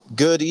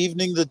Good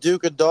evening, the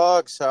Duke of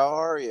Dogs. How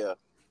are you?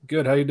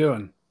 Good. How you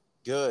doing?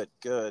 Good,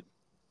 good.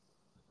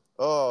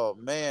 Oh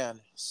man.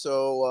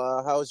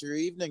 So, how's your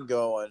evening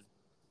going?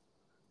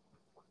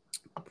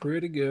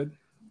 Pretty good.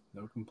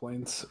 No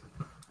complaints.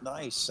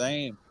 Nice.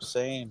 Same,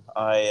 same.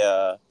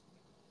 I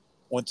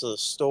went to the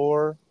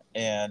store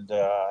and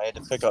I had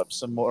to pick up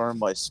some more of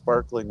my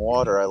sparkling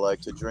water I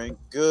like to drink.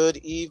 Good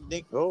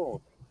evening.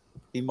 Oh,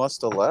 he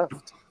must have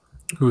left.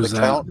 The Who's that?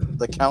 count.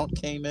 The count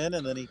came in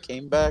and then he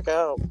came back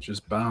out.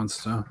 Just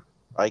bounced, huh?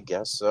 I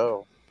guess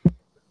so.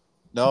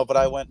 No, but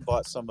I went and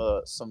bought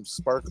some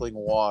sparkling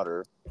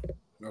water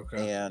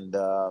Okay. and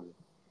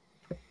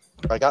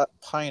I got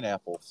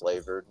pineapple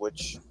flavored,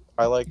 which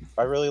I like.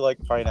 I really like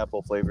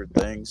pineapple flavored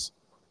things.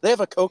 They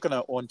have a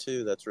coconut one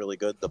too that's really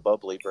good, the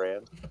Bubbly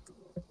brand.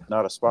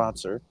 Not a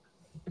sponsor.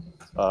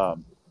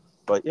 Um,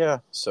 but yeah,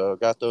 so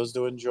got those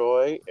to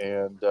enjoy,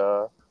 and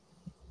that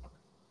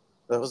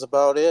was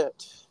about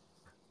it.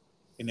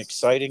 An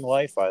exciting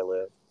life I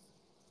live.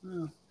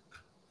 Well,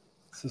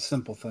 it's the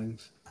simple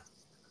things.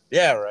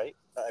 Yeah, right.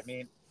 I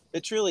mean,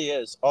 it truly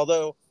is.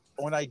 Although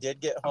when I did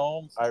get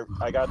home,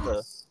 I got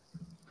the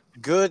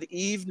good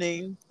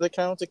evening, the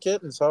Count of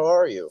Kittens. How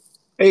are you?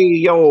 Hey,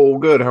 yo,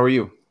 good. How are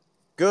you?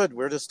 Good.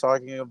 We're just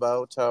talking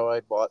about how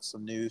I bought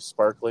some new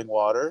sparkling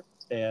water,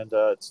 and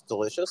it's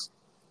delicious.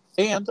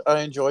 And I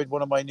enjoyed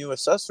one of my new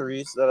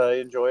accessories that I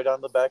enjoyed on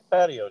the back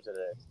patio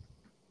today.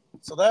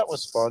 So that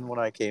was fun when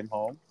I came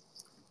home.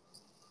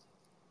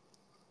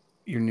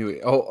 Your new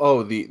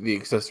the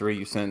accessory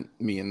you sent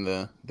me in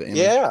the image.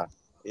 Yeah,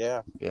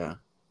 yeah, Yeah,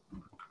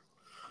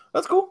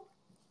 that's cool.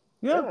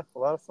 Yeah. yeah. A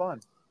lot of fun.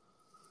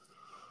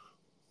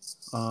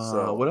 What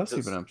So else have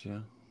you been just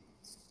up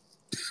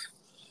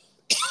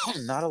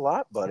to? not a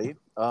lot, buddy.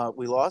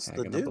 We lost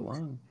the Hacking up the Duke.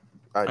 line.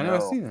 I I know. I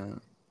know. see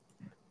that.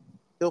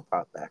 He'll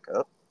pop back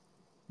up.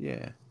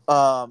 Yeah.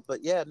 But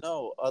yeah,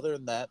 no. Other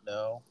than that,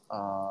 no.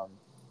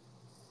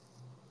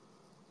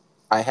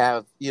 I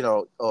have,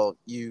 oh,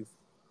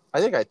 I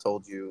think I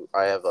told you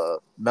I have a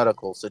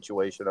medical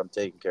situation I'm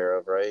taking care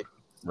of, right?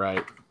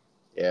 Right.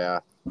 Yeah.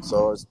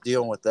 So I was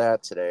dealing with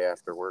that today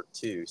after work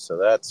too. So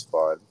that's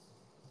fun.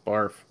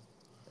 Barf.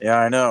 Yeah,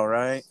 I know,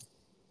 right?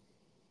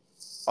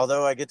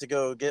 Although I get to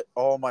go get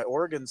all my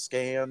organs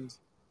scanned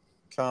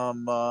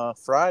come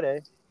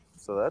Friday.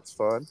 So that's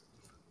fun.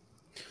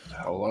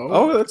 Hello.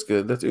 Oh, that's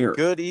good. That's your.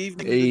 Good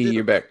evening, Hey, the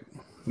you're Duke. back.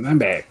 I'm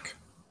back.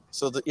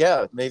 So,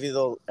 yeah, maybe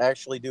they'll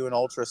actually do an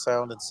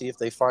ultrasound and see if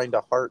they find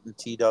a heart in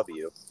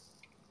TW.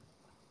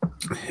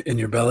 In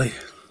your belly.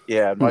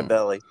 Yeah, in my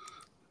belly.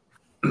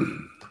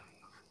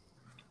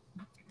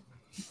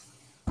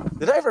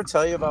 Did I ever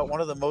tell you about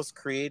one of the most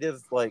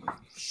creative, like,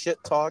 shit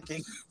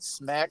talking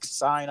smack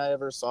sign I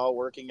ever saw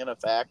working in a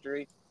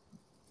factory?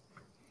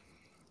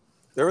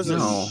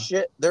 No.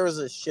 There was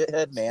a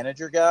shithead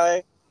manager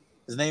guy.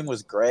 His name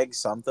was Greg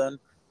something,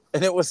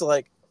 and it was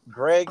like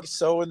Greg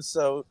so and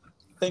so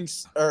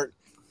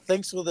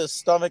thinks with his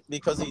stomach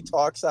because he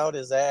talks out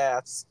his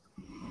ass.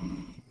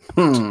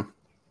 Hmm.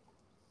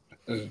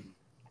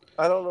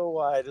 I don't know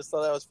why. I just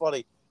thought that was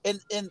funny. And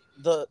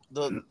the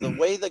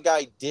way the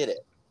guy did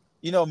it,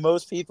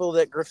 most people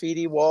that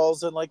graffiti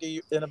walls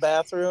in a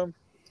bathroom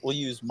will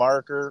use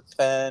marker,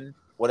 pen,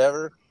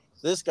 whatever.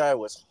 This guy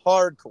was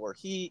hardcore.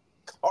 He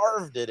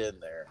carved it in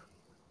there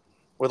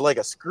with like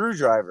a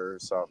screwdriver or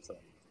something.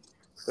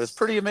 It was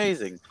pretty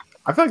amazing.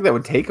 I feel like that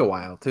would take a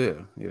while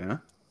too.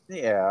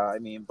 Yeah, I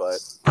mean, but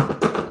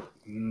Was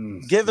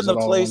given the it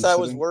all place one I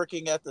was sitting?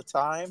 working at the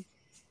time,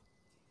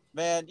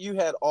 man, you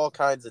had all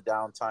kinds of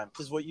downtime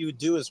because what you would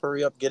do is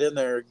hurry up, get in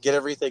there, get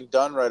everything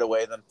done right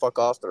away, and then fuck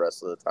off the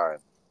rest of the time.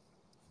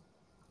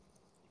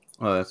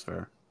 Oh, that's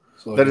fair.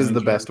 So like That an is the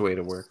intern. best way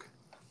to work.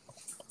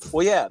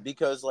 Well, yeah,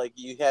 because like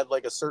you had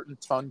like a certain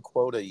ton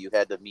quota you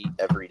had to meet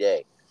every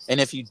day, and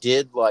if you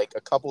did like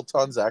a couple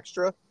tons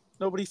extra,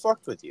 nobody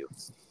fucked with you.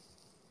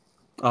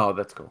 Oh,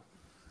 that's cool.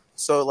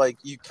 So like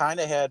you kind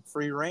of had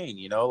free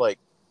reign, like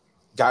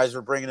guys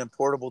were bringing in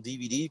portable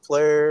DVD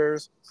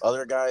players,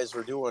 other guys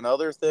were doing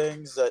other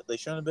things that they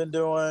shouldn't have been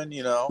doing.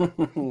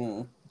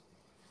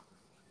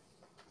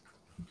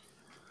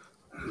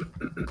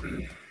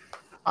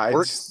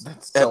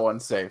 That's so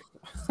unsafe.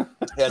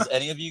 Has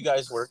any of you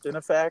guys worked in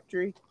a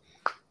factory?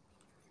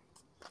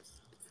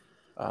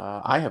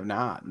 I have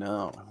not.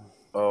 No.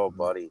 Oh,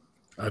 buddy.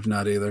 I've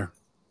not either.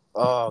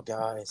 Oh,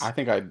 guys. I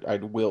think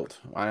I'd wilt.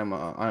 I'm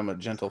a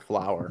gentle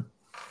flower.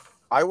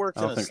 I worked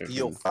I in don't a think I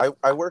steel. can.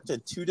 I worked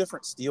in two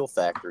different steel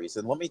factories,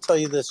 and let me tell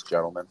you this,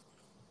 gentlemen.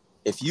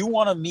 If you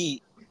want to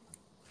meet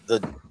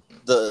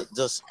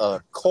this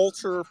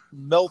culture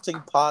melting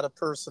pot of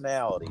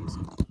personalities,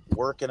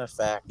 work in a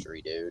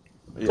factory, dude. Yeah,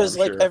 I'm Because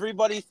like sure.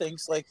 everybody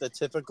thinks the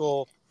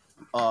typical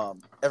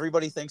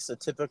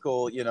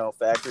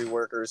factory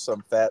worker is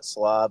some fat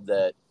slob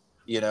that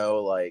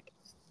like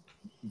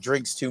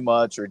drinks too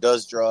much or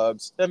does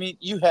drugs. I mean,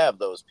 you have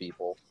those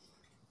people.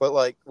 But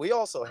like we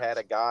also had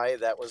a guy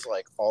that was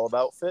like all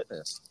about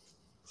fitness.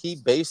 He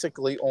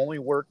basically only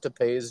worked to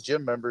pay his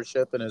gym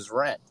membership and his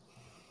rent.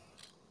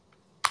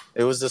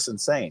 It was just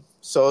insane.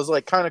 So it was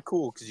like kind of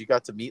cool because you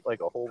got to meet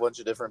like a whole bunch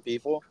of different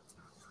people.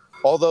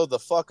 Although the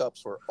fuck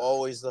ups were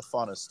always the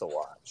funnest to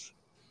watch.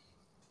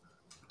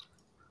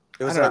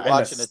 It was like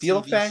watching a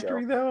steel TV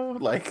factory show. though,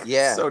 like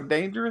so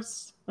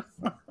dangerous.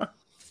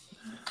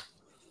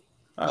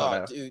 I don't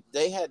know. Dude,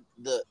 they had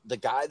the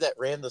guy that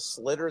ran the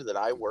slitter that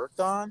I worked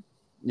on.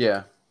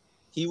 Yeah,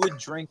 he would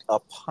drink a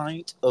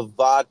pint of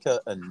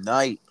vodka a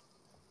night.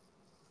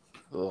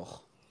 Ugh.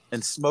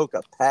 And smoke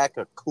a pack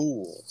of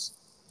Cools.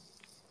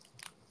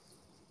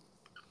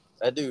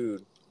 That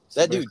dude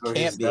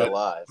can't be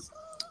alive.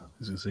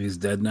 So he's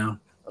dead now?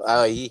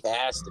 Oh, he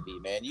has to be,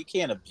 man. You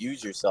can't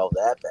abuse yourself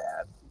that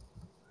bad.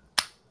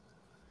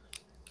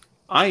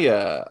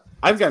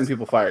 I've gotten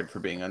people fired for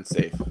being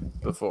unsafe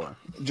before.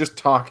 Just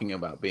talking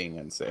about being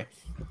unsafe.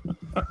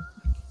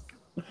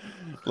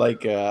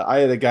 Like I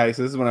had a guy,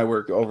 so this is when I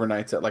worked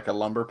overnights at like a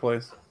lumber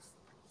place.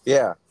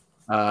 Yeah.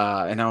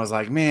 And I was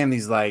like, man,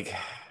 these like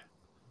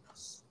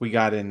we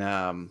got in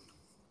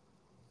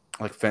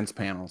like fence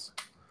panels.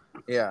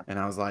 Yeah. And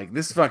I was like,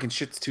 this fucking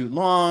shit's too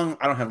long.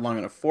 I don't have long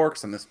enough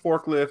forks on this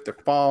forklift. They're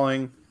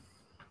falling.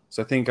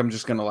 So I think I'm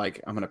just gonna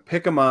I'm gonna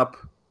pick them up.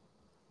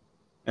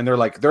 And they're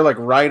like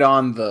right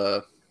on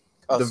the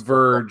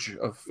verge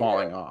of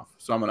falling off.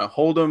 So I'm gonna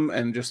hold them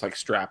and just like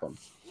strap them.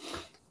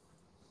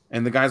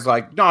 And the guy's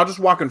like, no, I'll just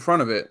walk in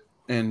front of it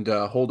and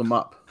hold them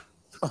up.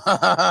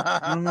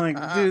 I'm like,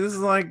 dude, this is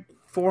like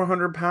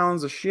 400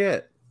 pounds of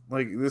shit.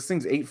 Like this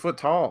thing's 8 foot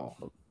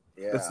tall.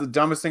 Yeah. That's the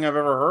dumbest thing I've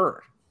ever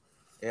heard.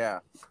 Yeah.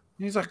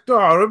 And he's like,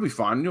 oh, it'll be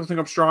fine. You don't think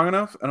I'm strong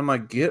enough? And I'm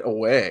like, get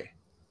away.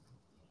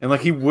 And like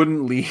he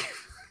wouldn't leave.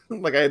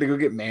 Like I had to go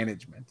get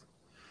management.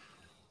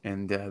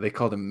 And they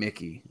called him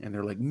Mickey. And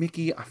they're like,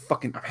 Mickey, I've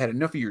had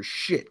enough of your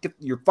shit.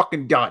 You're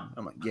fucking done.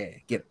 I'm like, yeah,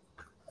 get it.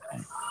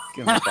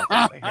 Get him the fuck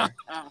out of here.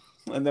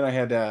 And then I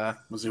had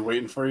was he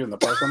waiting for you in the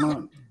parking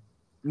lot?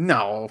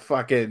 No,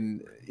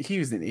 fucking he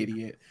was an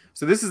idiot.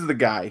 So this is the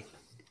guy.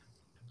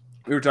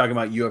 We were talking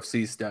about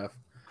UFC stuff.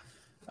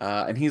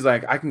 And he's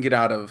like, I can get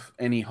out of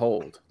any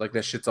hold. Like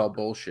that shit's all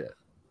bullshit.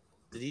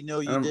 Did he know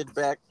you did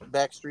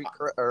backstreet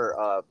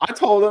or I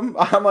told him,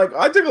 I'm like,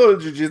 I took a little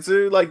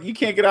jiu-jitsu. Like you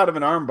can't get out of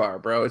an arm bar,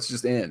 bro. It's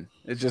just in.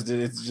 It's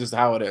just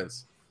how it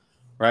is.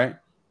 Right?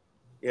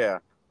 Yeah.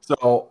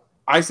 So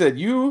I said,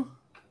 you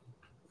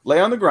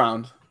lay on the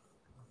ground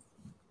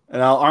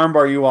and I'll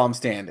armbar you while I'm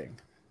standing.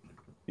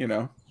 You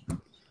know?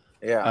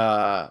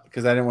 Yeah.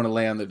 Because I didn't want to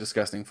lay on the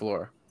disgusting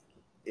floor.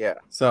 Yeah.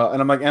 So, and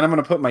I'm like, and I'm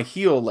going to put my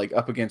heel like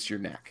up against your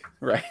neck.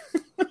 Right?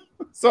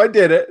 So I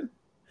did it.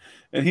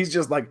 And he's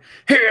just like,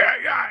 they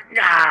couldn't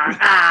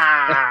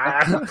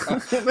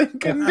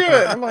do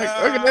it. I'm like,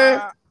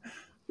 okay.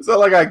 So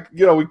like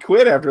we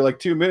quit after like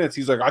 2 minutes.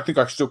 He's like, I think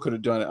I still could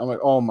have done it. I'm like,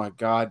 oh my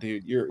God,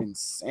 dude, you're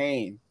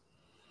insane.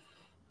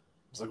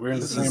 It's like we're in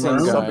the same same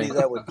room. Somebody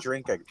that would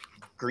drink a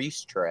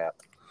grease trap.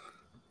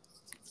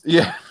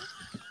 Yeah.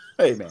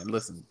 Hey man,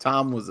 listen,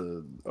 Tom was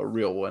a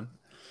real one.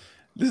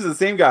 This is the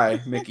same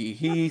guy, Mickey.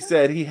 He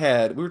said we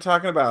were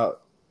talking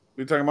about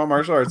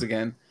martial arts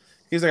again.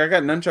 He's like, I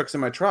got nunchucks in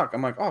my truck.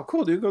 I'm like, oh,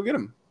 cool, dude, go get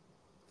them.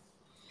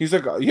 He's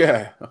like,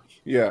 yeah.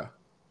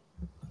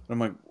 I'm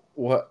like,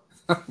 what?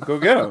 Go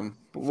get them.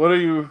 What are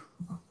you?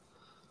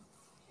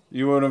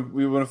 We want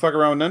to fuck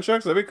around with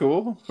nunchucks? That'd be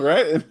cool,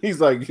 right? And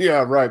he's like,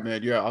 yeah, right,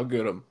 man. Yeah, I'll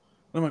get them.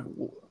 And I'm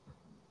like,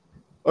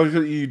 oh,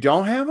 you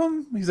don't have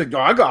them? He's like, no,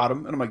 I got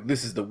them. And I'm like,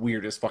 this is the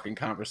weirdest fucking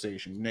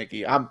conversation,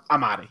 Nikki. I'm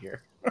out of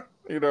here.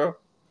 You know.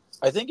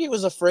 I think he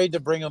was afraid to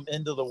bring them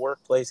into the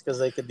workplace because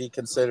they could be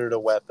considered a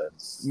weapon.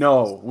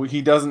 No, he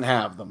doesn't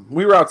have them.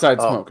 We were outside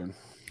smoking.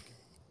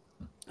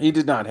 He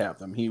did not have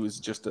them. He was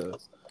just a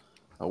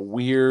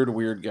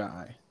weird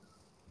guy.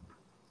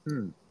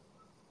 And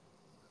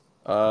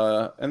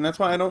that's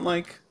why I don't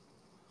like.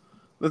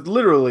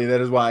 Literally, that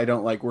is why I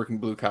don't like working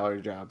blue collar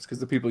jobs, because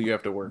the people you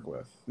have to work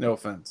with. No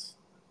offense,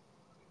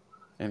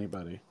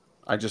 anybody.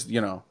 I just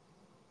I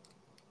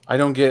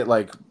don't get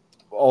like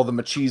all the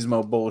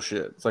machismo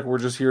bullshit. It's like we're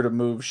just here to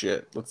move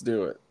shit. Let's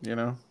do it,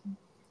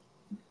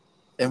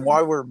 And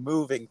while we're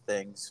moving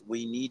things,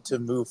 we need to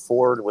move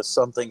forward with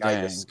something I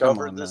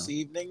discovered this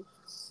evening.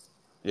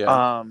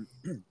 Yeah.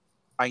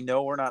 I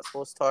know we're not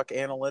supposed to talk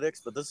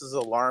analytics, but this is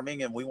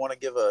alarming, and we want to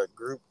give a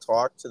group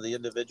talk to the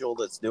individual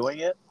that's doing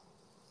it.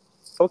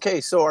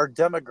 Okay, so our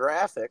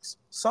demographics,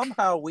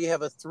 somehow we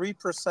have a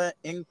 3%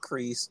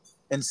 increase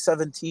in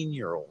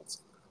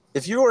 17-year-olds.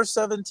 If you are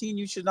 17,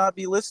 you should not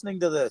be listening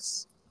to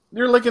this.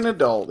 You're like an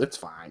adult. It's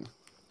fine.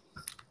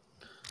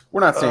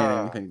 We're not saying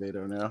anything they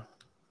don't know.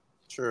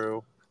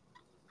 True.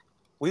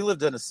 We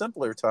lived in a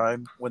simpler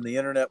time when the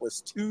internet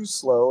was too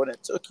slow and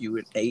it took you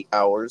 8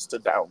 hours to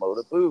download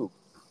a boob.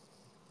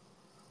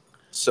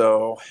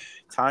 So,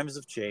 times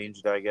have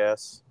changed, I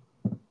guess.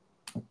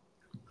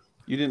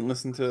 You didn't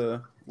listen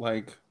to,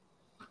 I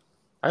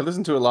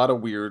listened to a lot of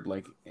weird,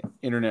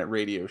 internet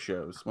radio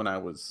shows when I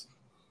was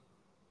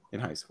in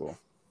high school.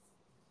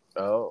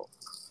 Oh.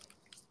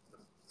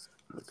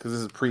 Because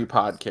this is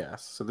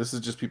pre-podcast. So this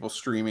is just people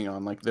streaming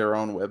on, their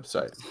own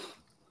website.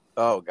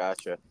 Oh,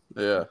 gotcha.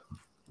 Yeah.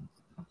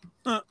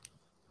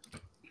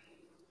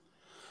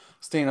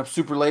 Staying up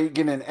super late,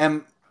 getting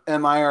in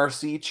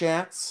MIRC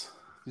chats.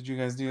 Did you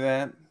guys do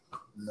that?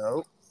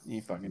 Nope.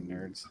 You fucking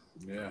nerds.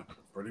 Yeah,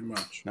 pretty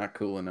much. Not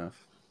cool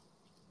enough.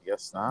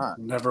 Guess not.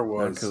 Never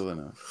was. Not cool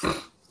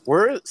enough.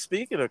 We're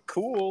speaking of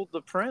cool.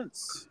 The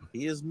prince,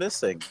 he is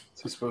missing.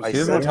 Is he supposed I He to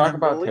doesn't want to said talk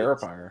about believe.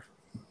 Terrifier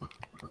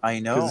I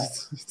know.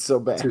 because it's so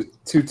bad.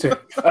 too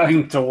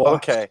terrifying to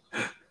watch? Okay.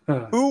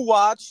 Who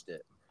watched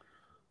it?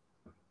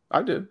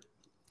 I did.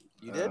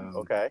 You did? Um,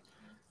 Okay.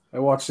 I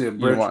watched the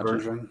abridged watch it?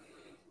 version.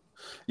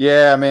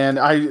 Yeah, man.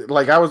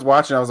 I was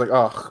watching. I was like,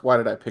 oh, why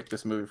did I pick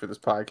this movie for this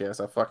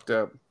podcast? I fucked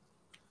up.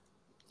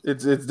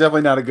 It's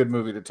definitely not a good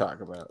movie to talk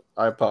about.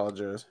 I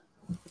apologize.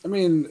 I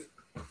mean,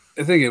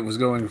 I think it was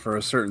going for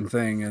a certain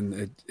thing,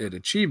 and it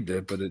achieved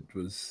it, but it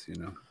was,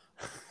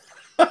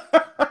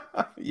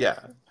 Yeah.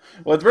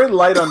 Well, it's very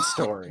light on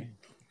story.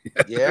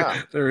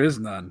 Yeah. there is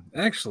none.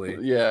 Actually,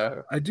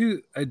 Yeah. I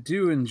do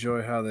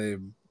enjoy how they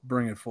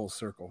bring it full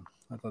circle.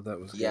 I thought that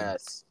was good.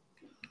 Yes.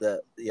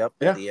 Yeah.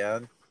 At the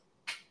end.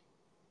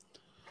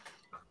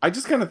 I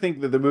just kind of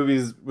think that the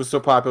movie was so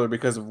popular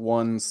because of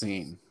one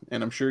scene,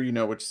 and I'm sure you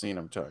know which scene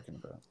I'm talking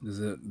about. Is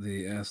it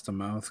the ass to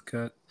mouth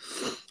cut?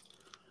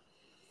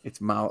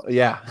 It's mouth.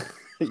 Yeah.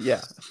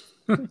 Yeah.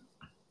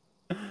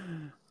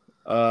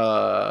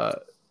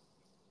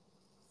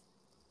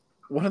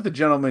 One of the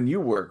gentlemen you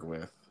work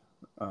with,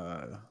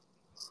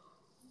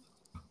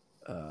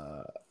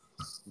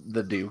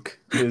 the Duke,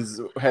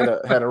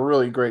 had a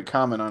really great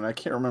comment on it. I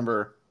can't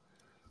remember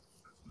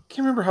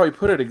how he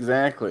put it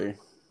exactly.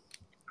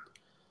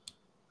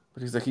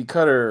 But he's like, he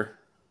cut her.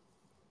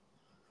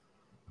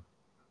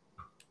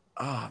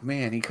 Oh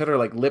man, he cut her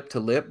like lip to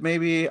lip,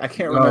 maybe. I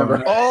can't remember.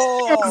 no.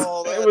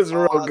 Oh, it was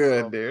real awesome.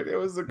 good, dude. It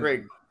was a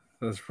great.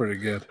 That's pretty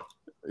good.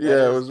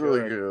 Yeah, it is was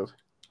really good.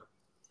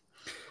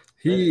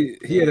 good.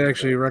 He had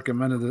actually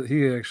recommended that.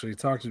 He actually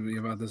talked to me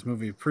about this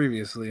movie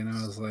previously, and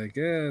I was like,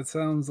 "Yeah, it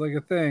sounds like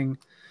a thing."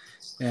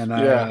 And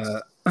I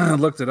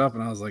looked it up,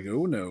 and I was like,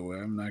 "Oh no,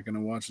 I'm not going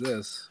to watch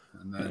this."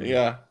 And then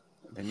Yeah,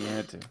 and you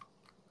had to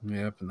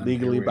yep, and then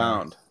legally here we are.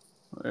 bound.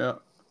 Yeah.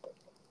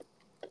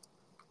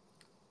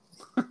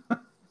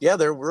 Yeah,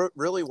 there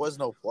really was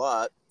no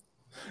plot.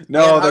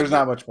 No, Man, there's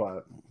not much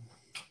plot.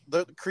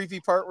 The creepy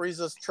part where he's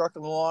just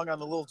trucking along on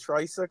the little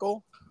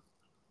tricycle.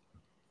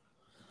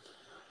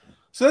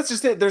 So that's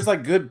just it. There's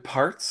like good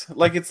parts.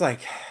 Like it's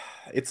like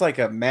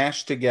a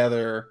mashed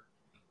together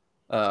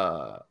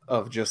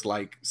of just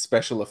like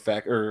special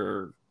effect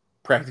or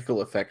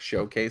practical effect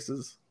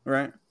showcases,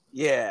 right?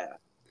 Yeah.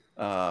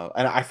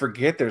 And I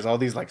forget there's all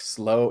these like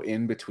slow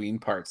in between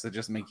parts that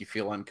just make you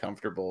feel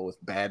uncomfortable with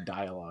bad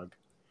dialogue.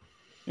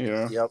 You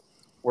know? Yep.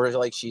 Where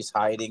like she's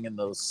hiding in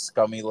those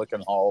scummy looking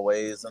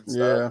hallways and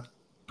stuff.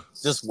 Yeah.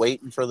 Just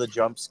waiting for the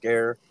jump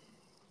scare.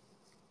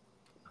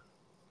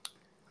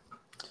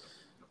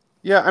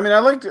 Yeah, I mean, I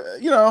liked,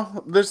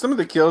 there's some of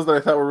the kills that I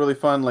thought were really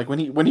fun. Like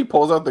when he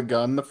pulls out the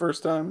gun the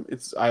first time,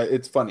 it's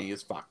funny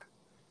as fuck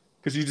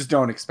because you just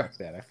don't expect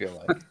that. I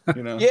feel like,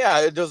 Yeah,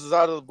 it just is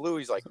out of the blue.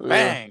 He's like,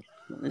 bang.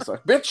 He's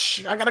like,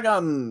 bitch, I got a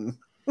gun.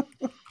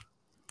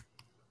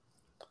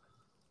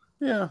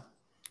 Yeah,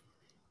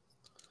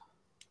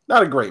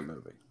 not a great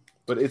movie,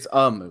 but it's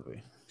a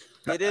movie.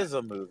 It is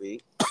a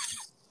movie.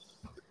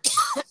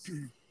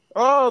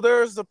 Oh,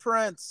 there's the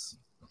prince.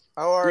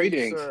 How are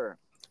Greetings. you, sir?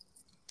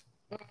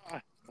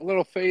 A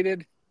little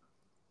faded.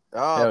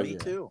 Oh, Hell me yeah.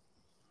 too.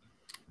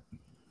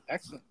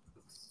 Excellent.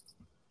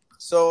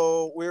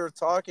 So we were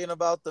talking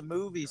about the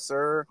movie,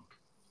 sir.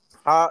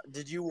 How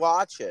did you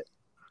watch it?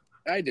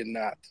 I did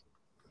not.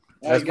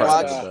 That's you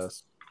probably watch- the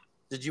best.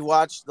 Did you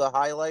watch the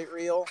highlight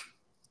reel?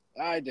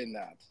 I did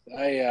not.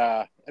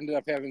 I ended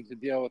up having to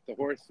deal with the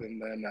horse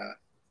and then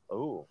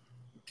Oh.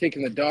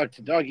 taking the dog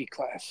to doggy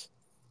class.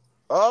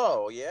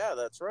 Oh, yeah,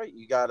 that's right.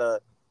 You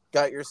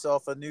got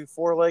yourself a new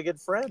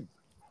four-legged friend.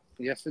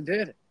 Yes, I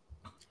did.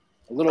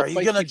 A little Are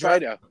you gonna feisty try-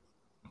 Fido.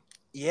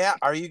 Yeah,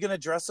 are you gonna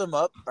dress him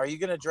up? Are you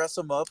gonna dress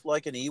him up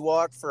like an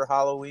Ewok for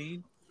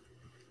Halloween?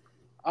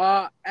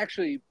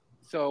 Actually,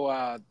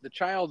 so the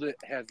child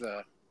has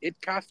a it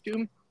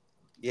costume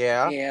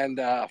Yeah. and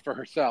for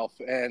herself,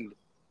 and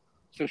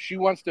so she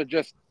wants to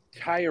just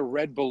tie a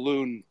red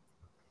balloon,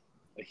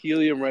 a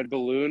helium red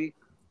balloon,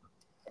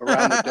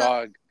 around the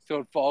dog so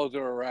it follows her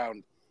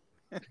around.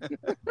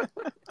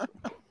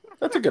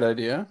 That's a good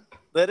idea.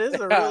 That is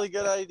a really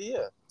good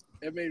idea.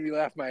 It made me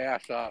laugh my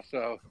ass off.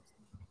 So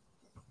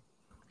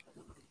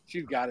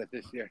she's got it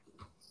this year.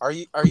 Are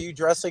you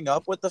dressing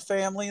up with the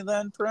family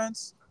then,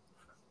 Prince?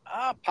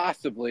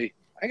 Possibly.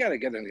 I gotta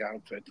get an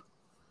outfit.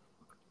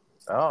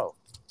 Oh.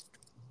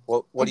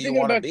 What I'm do you thinking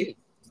want to about be?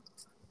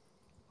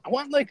 I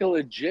want like a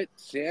legit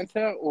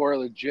Santa or a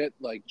legit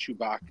like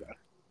Chewbacca.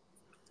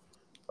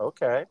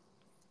 Okay.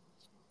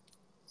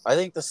 I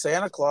think the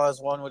Santa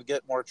Claus one would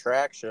get more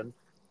traction.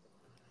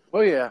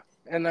 Oh yeah,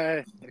 and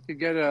I could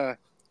get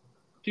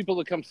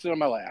people to come sit on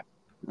my lap.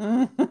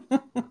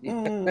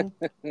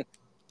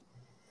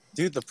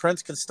 Dude, the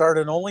Prince can start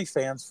an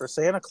OnlyFans for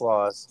Santa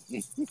Claus.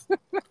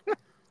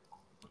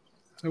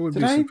 I would Did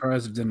be I-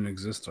 surprised it didn't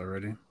exist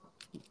already.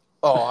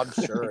 Oh, I'm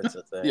sure it's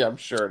a thing. Yeah, I'm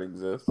sure it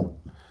exists.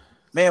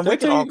 Man, Did I we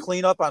can tell all you-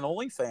 clean up on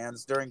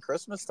OnlyFans during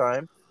Christmas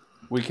time.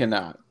 We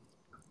cannot.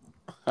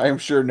 I am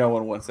sure no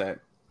one wants that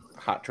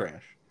hot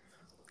trash.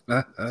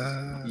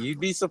 You'd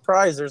be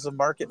surprised. There's a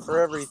market for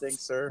everything,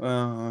 sir.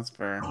 Well, that's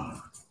fair.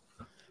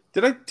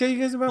 Did I tell you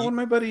guys about when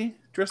my buddy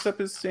dressed up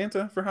as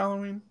Santa for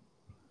Halloween?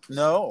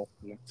 No.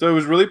 So it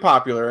was really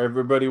popular.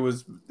 Everybody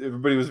was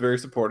very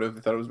supportive.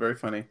 They thought it was very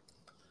funny.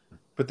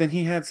 But then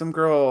he had some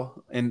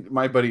girl, and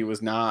my buddy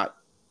is not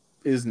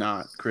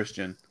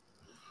Christian.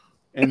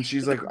 And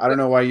she's like, I don't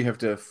know why you have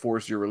to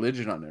force your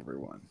religion on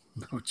everyone.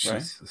 Oh,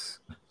 Jesus.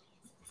 Right?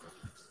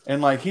 And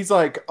like he's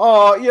like,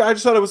 oh yeah, I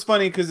just thought it was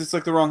funny because it's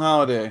like the wrong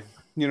holiday.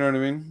 You know what I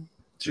mean?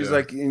 She's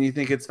like, and you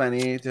think it's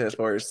funny to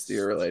force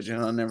your religion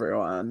on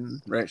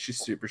everyone, right? She's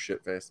super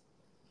shit faced,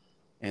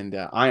 and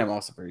I am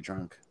also very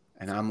drunk,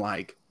 and I'm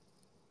like,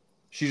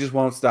 she just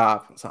won't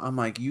stop. So I'm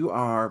like, you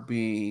are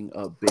being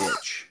a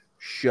bitch.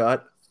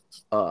 Shut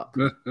up.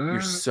 You're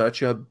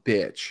such a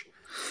bitch.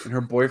 And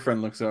her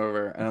boyfriend looks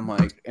over, and I'm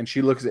like, and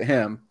she looks at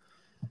him,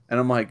 and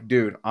I'm like,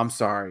 dude, I'm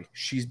sorry.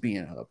 She's being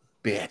a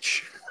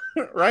bitch.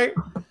 Right?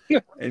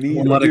 And he,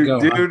 Won't let it go,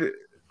 huh?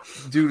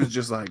 dude is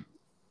just like,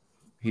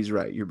 he's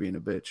right. You're being a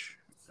bitch.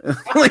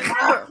 Like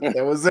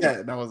that was it.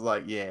 And I was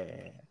like, yeah.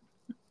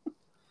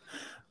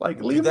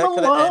 Like, leave him That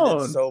could have ended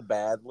alone. so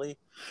badly.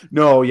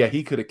 No, yeah,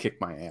 he could have kicked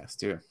my ass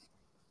too.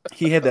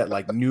 He had that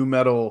like new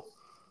metal,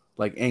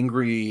 like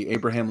angry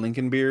Abraham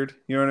Lincoln beard.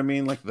 You know what I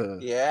mean? Like the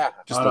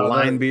just the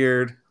line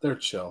beard. They're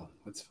chill.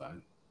 It's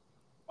fine.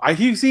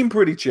 He seemed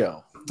pretty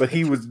chill, but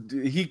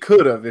he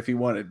could have if he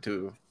wanted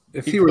to.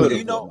 If he were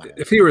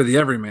the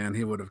everyman,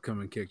 he would have come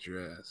and kicked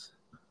your ass.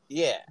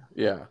 Yeah.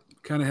 Yeah.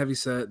 Kind of heavy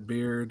set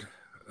beard.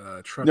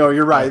 Truck. No,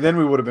 you're right. Then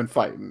we would have been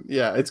fighting.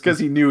 Yeah, it's because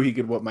he knew he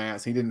could whoop my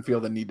ass. He didn't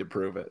feel the need to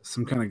prove it.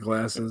 Some kind of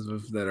glasses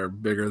that are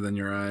bigger than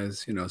your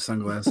eyes. You know,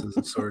 sunglasses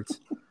of sorts.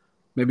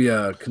 Maybe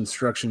a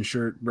construction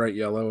shirt, bright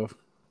yellow.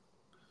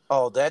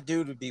 Oh, that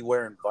dude would be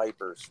wearing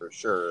Vipers for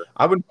sure.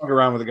 I wouldn't fuck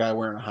around with a guy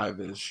wearing a high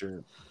vis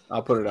shirt.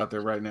 I'll put it out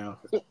there right now.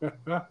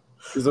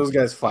 Because those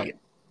guys fight.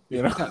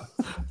 You know,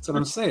 that's what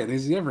I'm saying.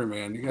 He's the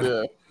everyman. You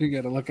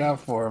got to look out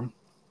for him.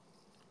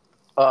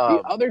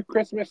 The other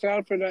Christmas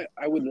outfit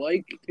I would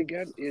like to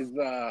get is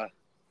I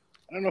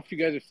don't know if you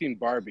guys have seen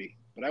Barbie,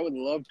 but I would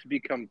love to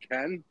become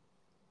Ken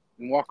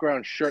and walk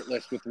around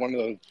shirtless with one of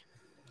those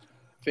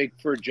fake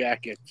fur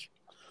jackets.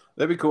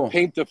 That'd be cool.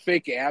 Paint the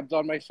fake abs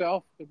on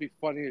myself. It'd be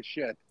funny as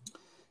shit.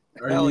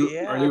 Are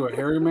you a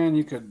hairy man?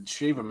 You could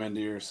shave them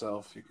into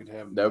yourself. You could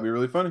have that would be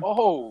really funny.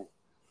 Oh,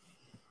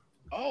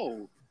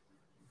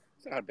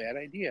 it's not a bad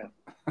idea.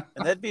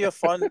 And that'd be a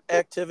fun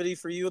activity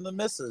for you and the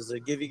missus.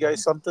 It'd give you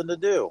guys something to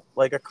do,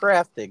 like a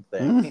crafting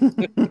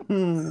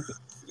thing.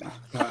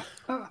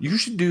 You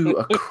should do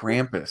a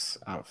Krampus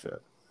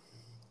outfit.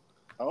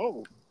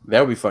 Oh,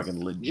 that would be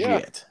fucking legit.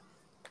 Yeah.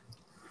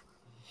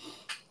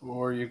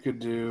 Or you could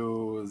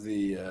do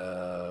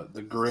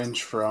the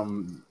Grinch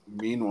from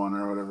Mean One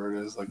or whatever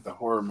it is, like the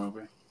horror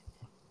movie.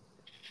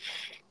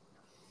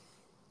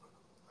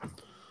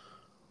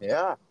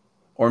 Yeah.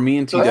 Or me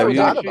and TW. I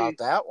forgot about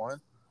that one.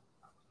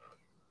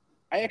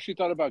 I actually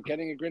thought about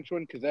getting a Grinch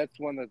one because that's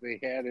one that they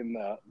had in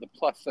the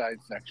plus size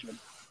section.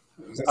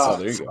 Oh,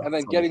 there you go. And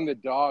then getting the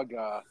dog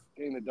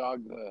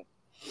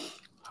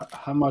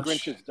how much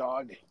Grinch's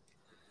dog.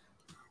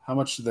 How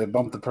much did they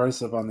bump the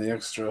price up on the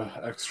extra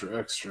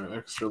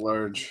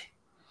large?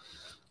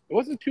 It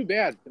wasn't too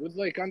bad. It was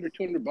like under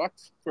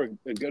 $200 for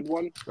a good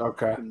one.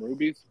 Okay. From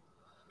Ruby's.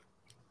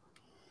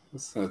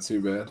 That's not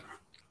too bad.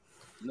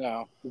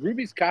 No, the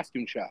Ruby's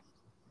costume shop.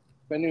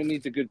 If anyone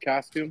needs a good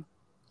costume.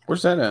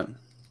 Where's that at?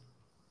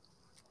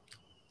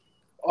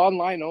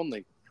 Online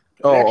only.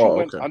 It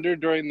went under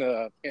during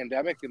the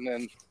pandemic, and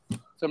then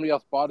somebody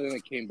else bought it and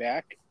it came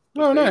back.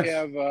 But nice.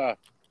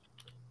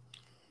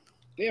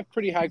 They have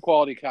pretty high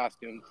quality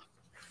costumes.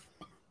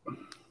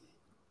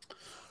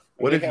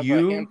 What if have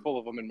a handful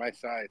of them in my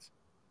size?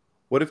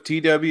 What if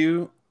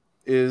TW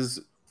is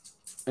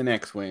an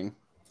X-wing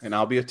and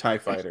I'll be a TIE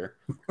fighter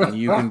and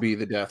you can be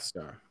the Death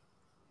Star?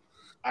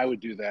 I would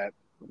do that.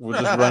 We'll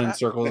just run in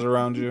circles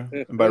around you.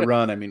 And by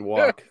run, I mean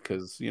walk,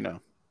 because,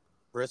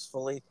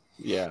 Gracefully?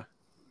 Yeah.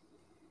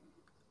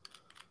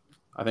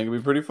 I think it'd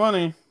be pretty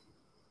funny.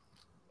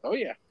 Oh,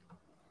 yeah.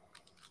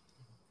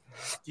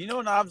 Do you know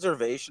an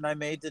observation I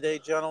made today,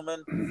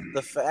 gentlemen?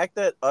 The fact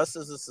that us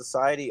as a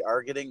society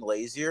are getting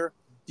lazier.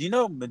 Do you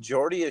know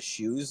majority of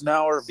shoes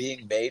now are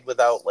being made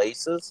without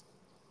laces?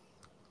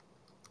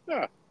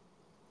 Yeah.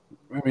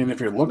 I mean, if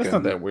you're looking. That's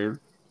not that weird.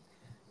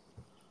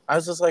 I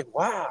was just like,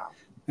 wow.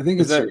 I think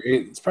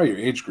it's probably your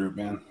age group,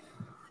 man.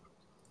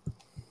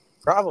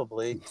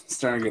 Probably.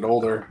 Starting to get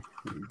older.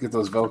 Get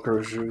those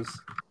Velcro shoes.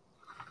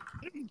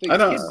 I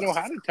don't think kids know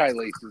how to tie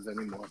laces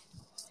anymore.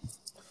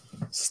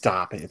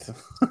 Stop it.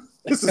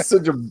 This is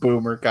such a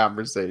boomer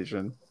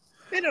conversation.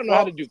 They don't know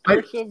how to do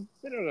cursive.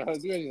 They don't know how to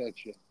do any of that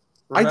shit.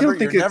 Remember, I don't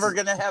think you're never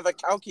going to have a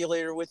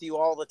calculator with you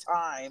all the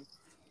time.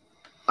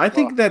 I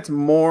think that's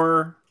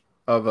more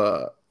of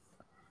a...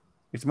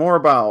 It's more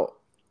about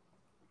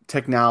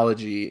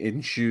technology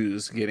in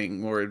shoes getting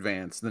more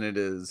advanced than it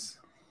is.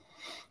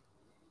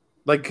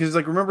 Like, because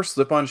like remember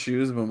slip-on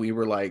shoes when we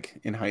were like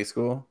in high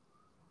school?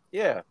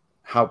 Yeah.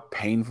 How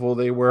painful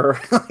they were,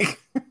 like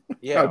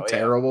how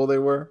terrible they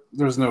were.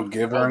 There's no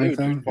give or They would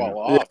anything. just fall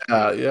off.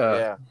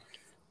 Yeah.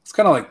 It's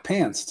kind of like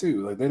pants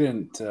too. Like they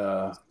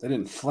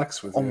didn't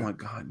flex with you. Oh my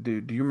god,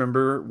 dude! Do you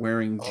remember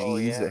wearing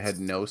jeans that had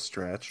no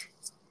stretch?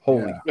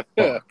 Holy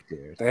fuck,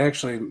 dude! They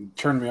actually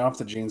turned me off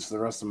the jeans for the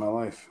rest of my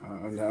life.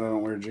 I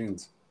don't wear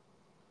jeans.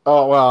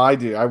 Oh well, I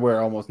do. I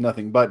wear almost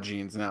nothing but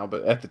jeans now.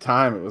 But at the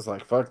time, it was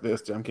like, fuck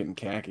this. I'm getting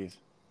khakis.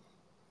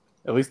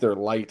 At least they're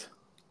light.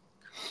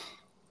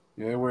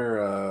 Yeah, I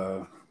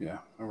wear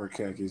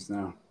khakis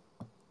now.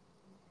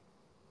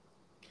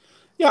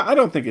 Yeah, I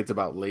don't think it's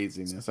about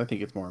laziness. I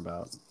think it's more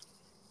about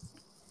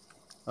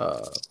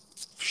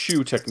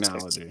shoe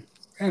technology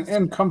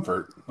and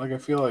comfort. Like I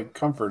feel like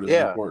comfort is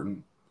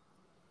important.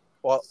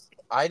 Well,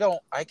 I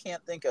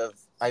can't think of.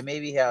 I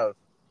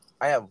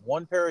have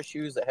one pair of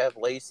shoes that have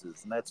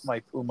laces, and that's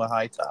my Puma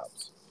high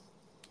tops.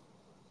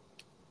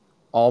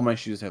 All my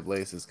shoes have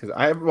laces because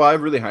I have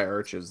really high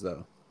arches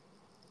though.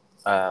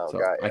 Oh, so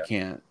I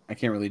can't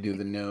really do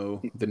the no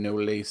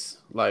lace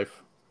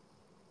life.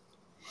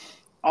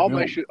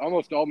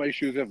 Almost all my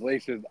shoes have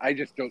laces. I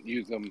just don't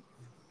use them.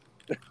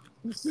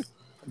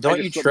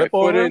 Don't you trip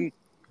over them?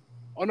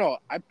 Oh no!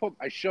 I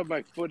shove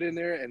my foot in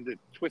there and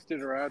twist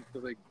it around so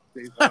they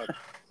stays on.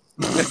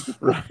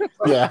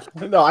 Yeah,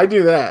 no, I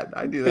do that.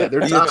 They're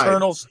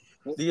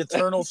the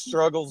eternal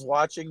struggles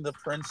watching the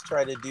prince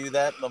try to do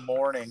that in the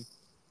morning.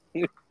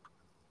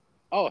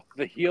 Oh,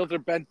 the heels are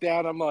bent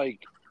down. I'm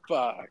like,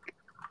 fuck.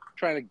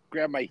 Trying to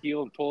grab my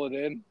heel and pull it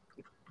in,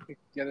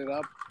 get it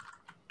up.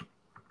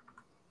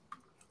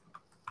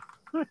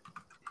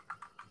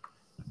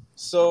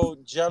 So,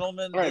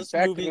 gentlemen, all right, this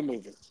back movie, to the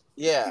movie.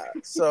 Yeah.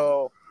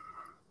 So,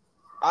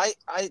 I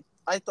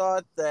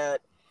thought that,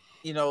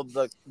 you know,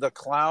 the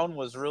clown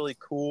was really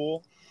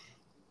cool,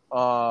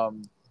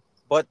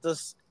 but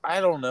this, I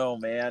don't know,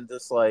 man.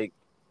 Just like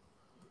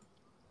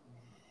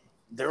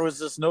there was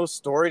just no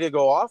story to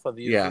go off of.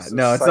 Yeah,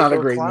 no, it's not a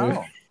great movie.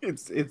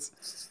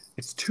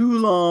 It's too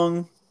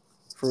long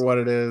for what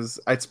it is.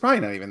 It's probably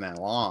not even that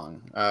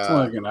long. It's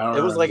like an hour.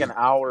 It was like an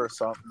hour or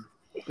something.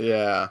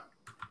 Yeah.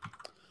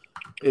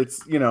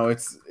 It's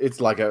it's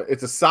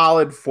a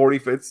solid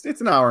 40.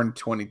 It's an hour and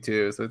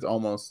 22, so it's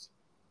almost.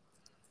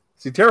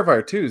 See,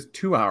 Terrifier 2 is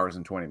 2 hours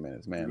and 20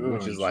 minutes, man,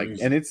 which is like,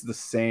 and it's the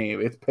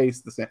same. It's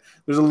paced the same.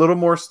 There's a little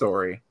more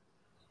story.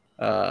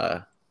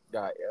 Got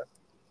ya.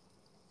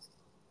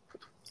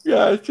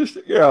 Yeah, it's just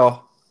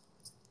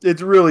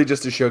it's really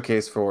just a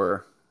showcase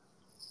for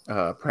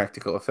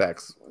practical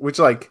effects, which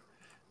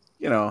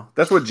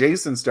that's what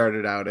Jason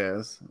started out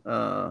as.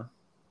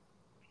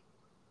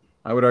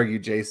 I would argue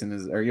Jason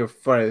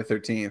Friday the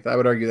 13th. I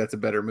would argue that's a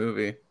better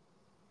movie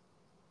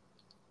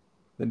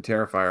than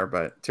Terrifier,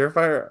 but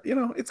Terrifier,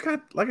 it's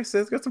got, like I said,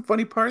 it's got some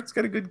funny parts. It's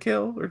got a good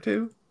kill or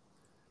two.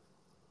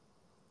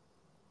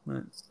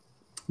 But,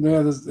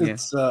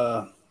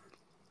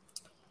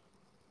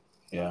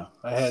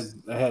 I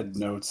had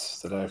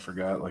notes that I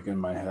forgot, like in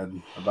my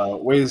head,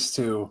 about ways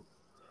to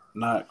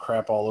not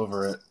crap all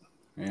over it,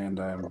 and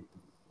I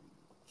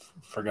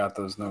forgot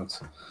those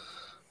notes.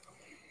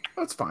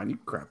 That's fine. You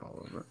can crap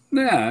all over it.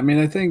 Yeah, I mean,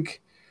 I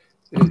think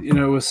it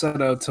was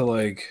set out to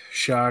like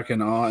shock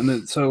and awe,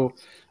 and so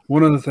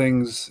one of the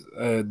things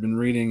I had been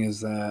reading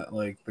is that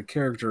like the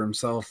character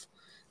himself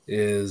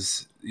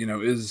is he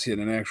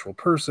an actual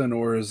person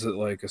or is it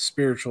like a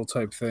spiritual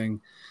type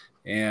thing,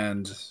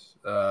 and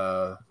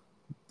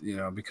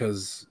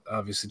because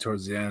obviously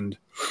towards the end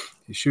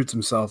he shoots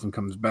himself and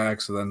comes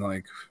back, so then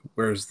like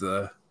where's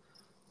the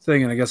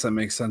thing? And I guess that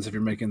makes sense if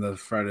you're making the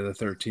Friday the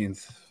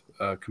 13th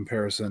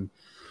comparison.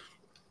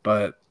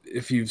 But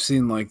if you've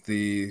seen like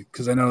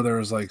because I know there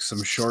was like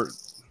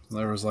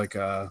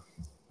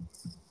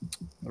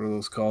what are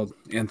those called?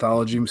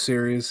 Anthology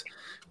series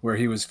where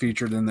he was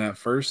featured in that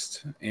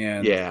first,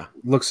 and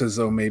looks as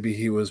though maybe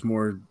he was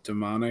more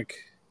demonic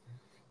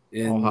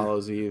in All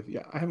Hallows Eve.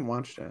 Yeah, I haven't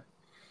watched it.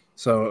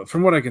 So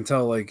from what I can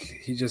tell, like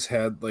he just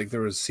had like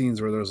there was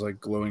scenes where there was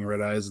like glowing red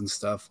eyes and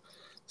stuff.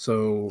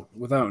 So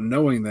without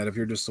knowing that, if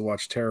you're just to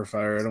watch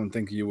Terrifier, I don't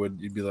think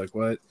you'd be like,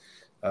 what?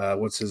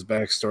 What's his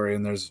backstory?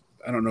 And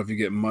I don't know if you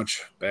get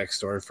much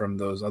backstory from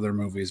those other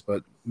movies,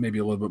 but maybe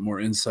a little bit more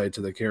insight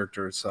to the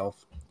character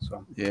itself.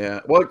 So yeah,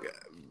 well,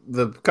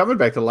 the coming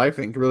back to life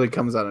thing really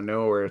comes out of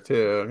nowhere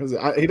too, because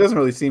he doesn't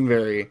really seem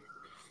very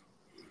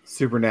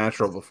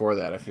supernatural before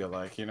that. I feel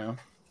like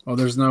Well,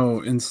 there's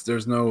no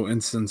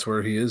instance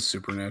where he is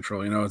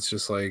supernatural. It's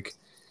just like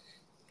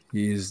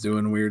he's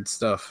doing weird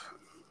stuff.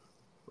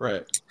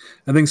 Right.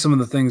 I think some of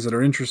the things that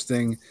are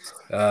interesting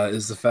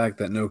is the fact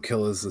that no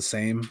kill is the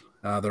same.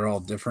 They're all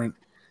different.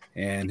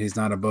 And he's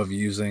not above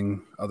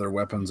using other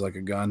weapons like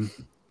a gun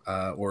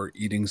or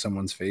eating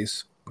someone's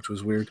face, which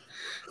was weird.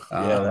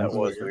 Yeah, that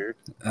was weird.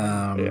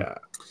 Yeah.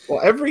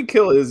 Well, every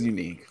kill is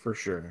unique for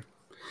sure.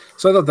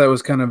 So I thought that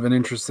was kind of an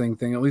interesting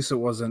thing. At least it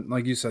wasn't,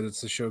 like you said,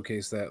 it's to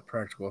showcase that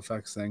practical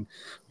effects thing.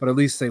 But at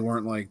least they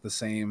weren't like the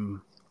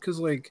same. Because,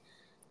 like,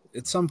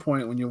 at some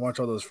point when you watch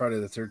all those Friday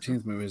the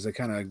 13th movies, they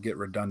kind of get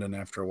redundant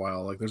after a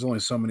while. Like, there's only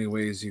so many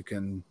ways you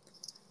can,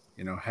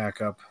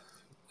 hack up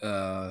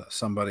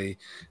somebody,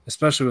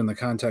 especially in the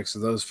context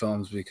of those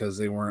films, because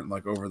they weren't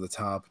like over the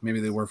top. Maybe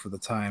they were for the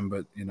time,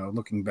 but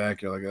looking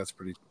back, you're like, that's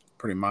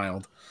pretty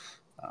mild.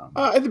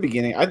 At the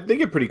beginning, I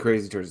think it pretty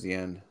crazy towards the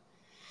end.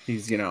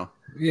 He's yeah,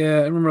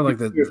 I remember like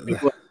people in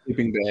a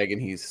sleeping bag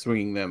and he's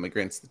swinging them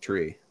against the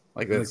tree.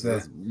 Like that's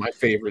my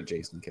favorite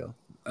Jason kill.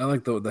 I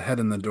like the head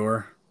in the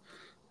door.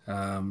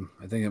 I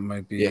think it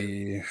might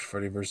be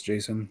Freddy vs.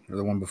 Jason or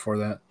the one before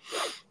that.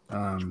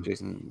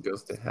 Jason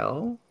Goes to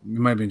Hell. It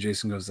might be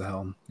Jason Goes to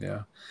Hell.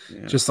 Yeah.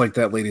 Just like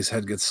that lady's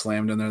head gets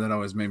slammed in there. That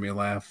always made me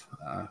laugh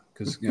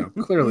because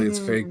clearly it's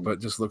fake,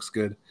 but just looks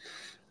good.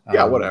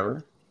 Yeah,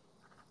 whatever.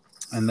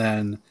 And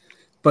then,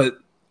 but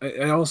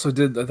I also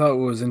did. I thought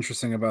what was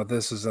interesting about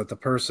this is that the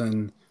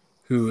person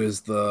who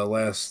is the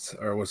last,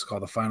 or what's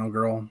called the final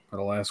girl or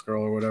the last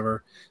girl or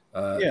whatever,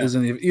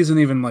 isn't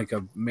even like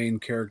a main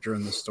character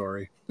in the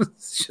story.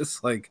 It's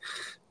just like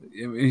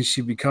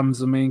she becomes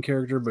the main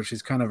character, but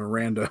she's kind of a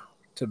rando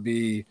to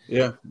be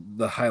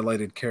the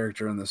highlighted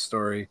character in the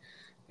story.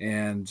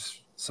 And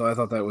so I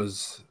thought that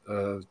was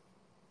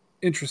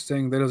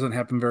interesting. That doesn't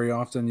happen very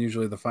often.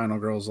 Usually the final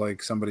girl's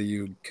like somebody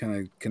you kind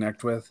of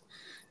connect with.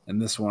 And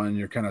this one,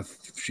 you're kind of,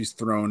 she's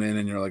thrown in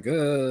and you're like,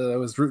 I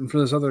was rooting for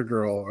this other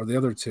girl or the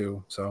other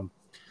two. So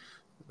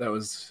that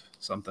was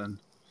something.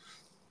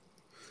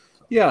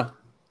 Yeah.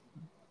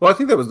 Well, I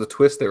think that was the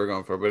twist they were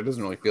going for, but it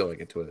doesn't really feel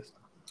like a twist.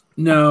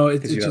 No,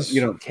 it just,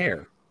 you don't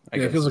care.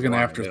 It feels like an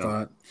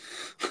afterthought.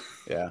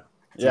 Yeah.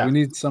 So we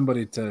need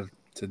somebody to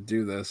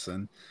do this.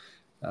 And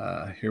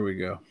here we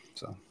go.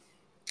 So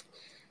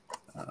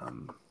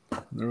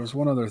there was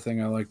one other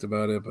thing I liked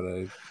about it, but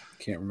I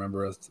can't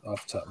remember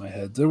off the top of my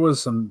head. There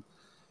was some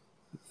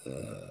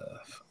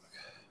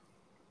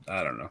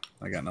I don't know.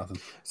 I got nothing.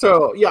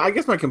 So yeah, I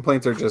guess my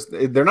complaints are just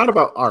they're not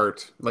about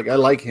art. Like I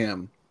like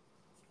him,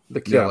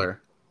 the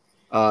killer.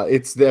 Yeah.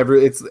 It's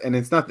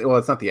not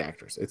the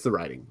actors, it's the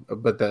writing.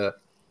 But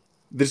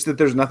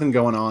there's nothing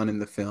going on in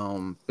the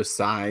film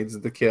besides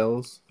the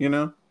kills,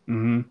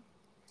 Mm-hmm.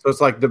 So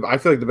it's like I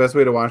feel like the best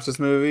way to watch this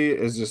movie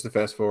is just to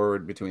fast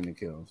forward between the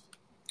kills.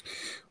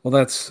 Well,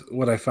 that's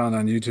what I found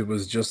on YouTube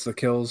was just the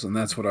kills, and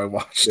that's what I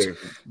watched.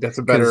 That's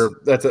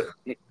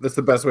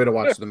the best way to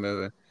watch the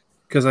movie.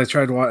 Because I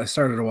started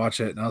to watch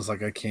it, and I was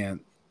like, I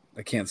can't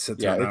sit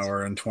through an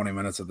hour and 20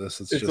 minutes of this.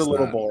 It's just a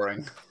little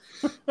boring.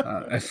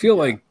 I feel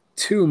like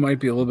 2 might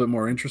be a little bit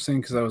more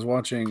interesting because I was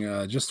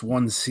watching just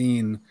one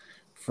scene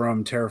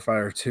from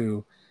Terrifier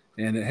 2,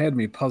 and it had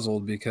me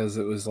puzzled because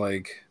it was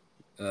like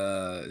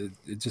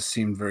it just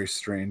seemed very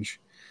strange.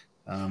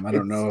 I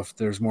don't know if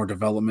there's more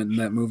development in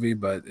that movie,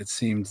 but it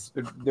seemed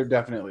there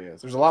definitely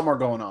is. There's a lot more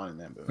going on in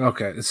that movie.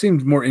 Okay, it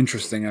seemed more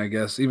interesting, I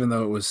guess, even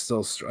though it was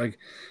still.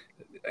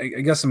 I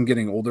guess I'm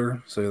getting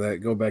older, so that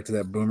go back to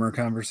that boomer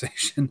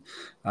conversation.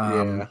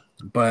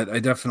 But I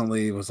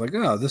definitely was like,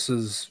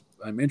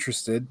 I'm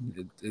interested.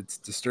 It's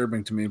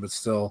disturbing to me, but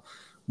still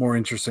more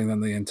interesting than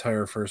the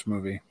entire first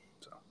movie.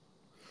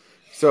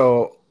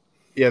 So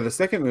yeah, the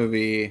second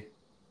movie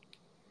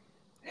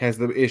has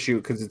the issue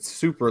because it's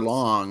super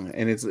long,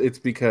 and it's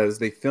because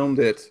they filmed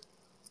it,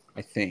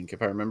 I think,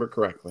 if I remember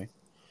correctly,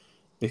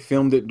 they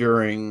filmed it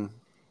during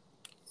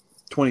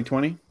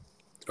 2020.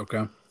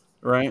 Okay.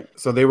 Right?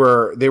 So they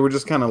were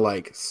just kind of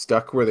like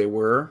stuck where they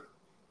were.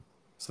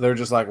 So they're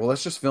just like, well,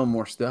 let's just film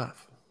more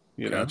stuff.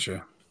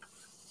 Gotcha.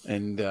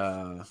 And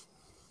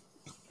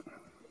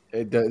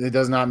it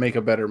does not make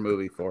a better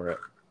movie for it.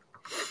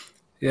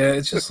 Yeah,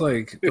 it's just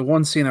like the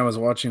one scene I was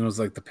watching was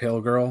like the pale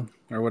girl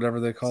or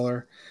whatever they call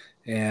her.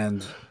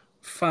 And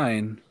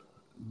fine,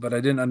 but I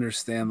didn't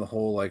understand the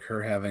whole like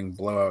her having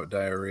blowout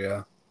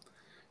diarrhea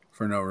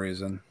for no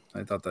reason.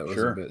 I thought that was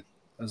a bit.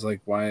 I was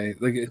like, why?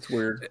 Like it's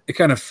weird. It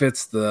kind of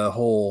fits the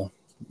whole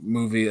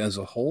movie as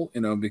a whole,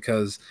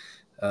 because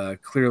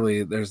clearly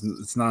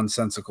it's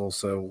nonsensical.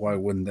 So why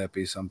wouldn't that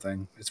be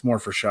something? It's more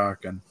for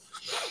shock and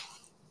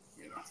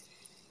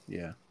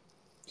yeah.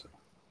 So,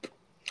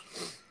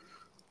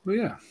 but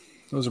yeah,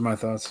 those are my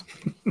thoughts.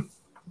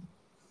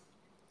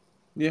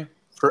 Yeah.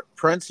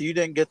 Prince, you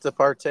didn't get to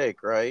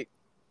partake, right?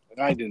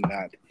 I did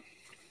not.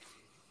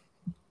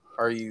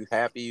 Are you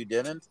happy you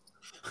didn't?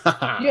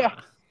 Yeah.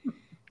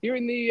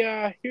 Hearing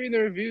the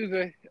reviews,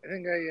 I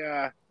think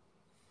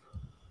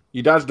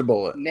you dodged a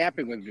bullet.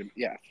 Napping was good.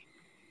 Yeah.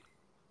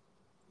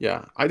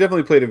 Yeah, I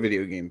definitely played a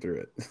video game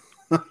through it.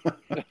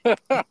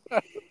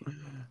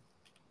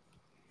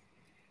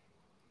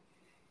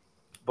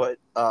 But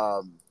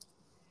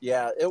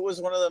yeah, it was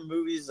one of the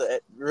movies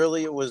that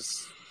really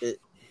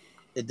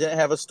it didn't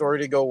have a story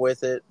to go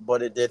with it,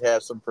 but it did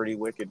have some pretty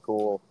wicked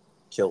cool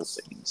kill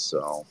scenes.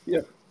 So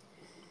yeah.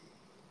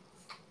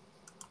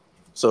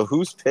 So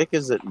whose pick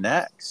is it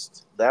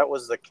next? That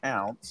was the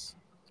Count.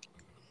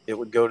 It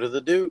would go to the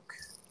Duke.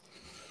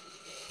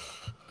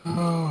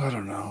 Oh, I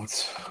don't know.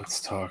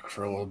 Let's talk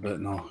for a little bit,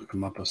 and I'll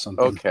come up with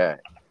something. Okay.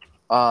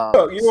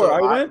 Oh, you know where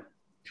I went?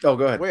 Oh,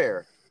 go ahead.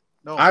 Where?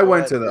 No, I go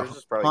went ahead. to Yours the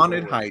is probably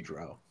Haunted cooler.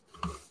 Hydro,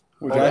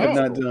 which Oh, I have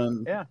that's not cool.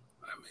 done. Yeah.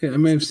 I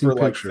may have seen for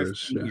like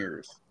pictures. 15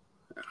 years.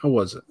 How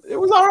was it? It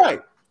was all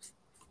right.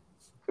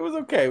 It was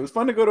okay. It was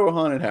fun to go to a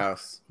haunted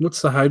house.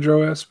 What's the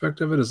hydro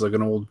aspect of it? Is like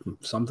an old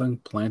something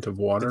plant of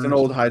water? It's an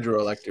old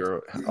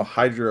hydroelectric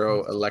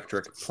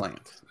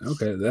plant.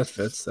 Okay, that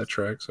fits. That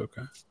tracks.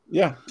 Okay.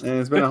 Yeah, and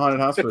it's been a haunted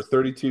house for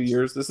 32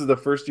 years. This is the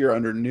first year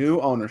under new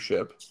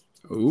ownership.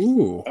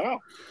 Ooh. Oh.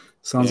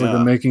 Sounds like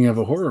the making of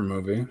a horror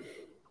movie.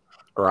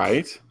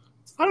 Right?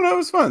 I don't know. It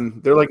was fun.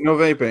 They're like no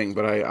vaping,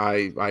 but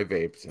I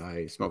vaped.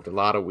 I smoked a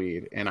lot of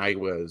weed, and I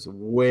was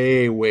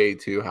way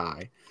too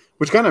high,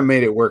 which kind of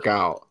made it work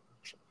out.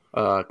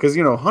 Because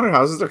haunted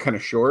houses are kind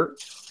of short,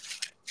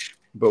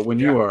 but when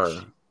you are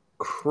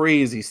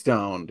crazy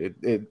stoned,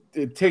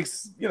 it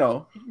takes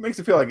makes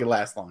it feel like it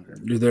lasts longer.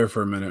 You're there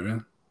for a minute,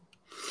 man.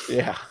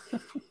 Yeah.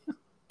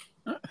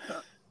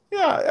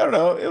 Yeah, I don't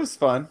know. It was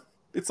fun.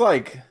 It's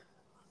like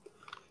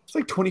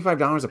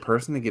 $25 a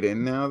person to get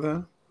in now,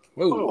 though.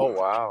 Whoa. Oh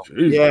wow.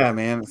 Jeez. Yeah,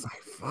 man. It's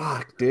like,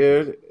 fuck,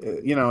 dude.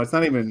 It's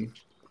not even,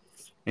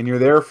 and you're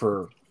there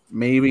for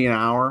maybe an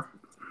hour.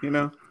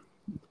 It's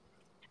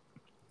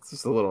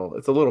just a little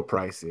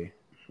pricey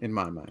in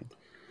my mind.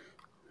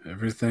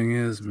 Everything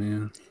is,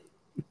 man.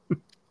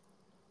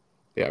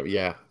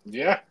 Yeah.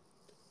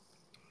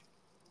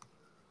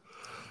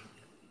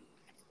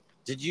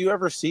 Did you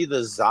ever see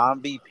the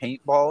zombie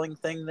paintballing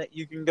thing that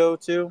you can go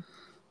to?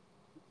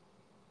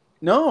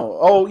 No.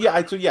 Oh,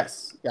 yeah.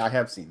 Yes. Yeah, I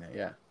have seen that.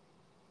 Yeah.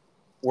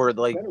 Where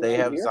like they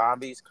have here?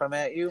 zombies come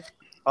at you?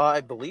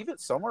 I believe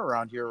it's somewhere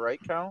around here, right,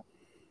 Count?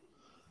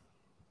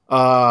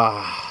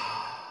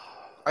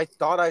 I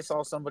thought I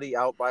saw somebody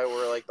out by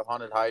where like the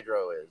haunted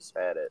hydro is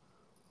had it.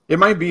 It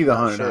might be the Not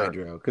haunted sure.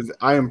 hydro because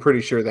I am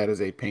pretty sure that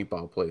is a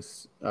paintball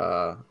place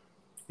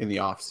in the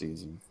off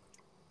season.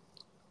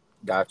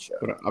 Gotcha.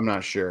 But I'm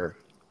not sure.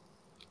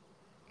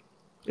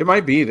 It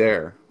might be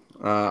there.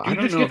 I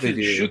don't know if they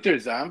do. Shoot their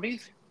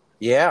zombies?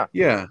 Yeah.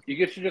 Yeah. You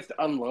get to just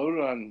unload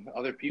on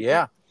other people?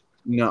 Yeah.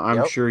 No, I'm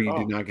Yep. sure you do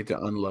Oh. not get to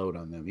unload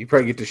on them. You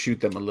probably get to shoot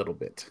them a little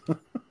bit.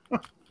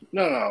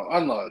 No,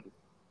 unload.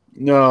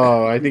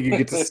 No, I think you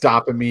get to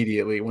stop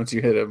immediately once you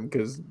hit them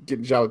because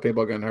getting shot with a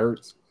paintball gun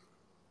hurts.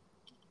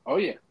 Oh,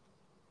 yeah.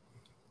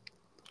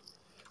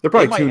 They're They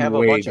probably might tuned have a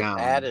way bunch down. of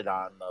padded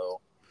on though.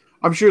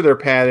 I'm sure they're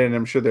padded, and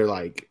I'm sure they're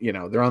like,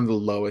 they're on the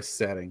lowest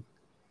setting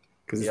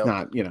because Yep. it's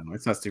not,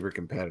 it's not super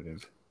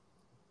competitive.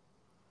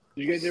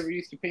 Did you guys ever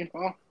used to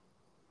paintball?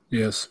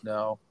 Yes.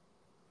 No.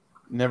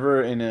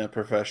 Never in a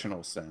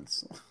professional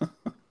sense.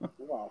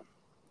 Wow.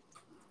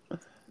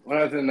 When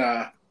I was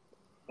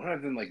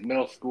in like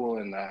middle school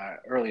and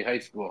early high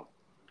school,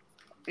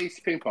 I used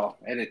to paintball.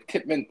 I had a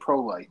Tipman Pro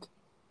Light,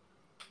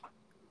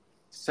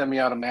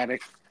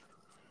 semi-automatic,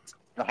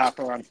 the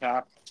hopper on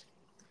top.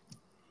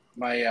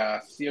 My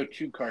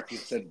CO2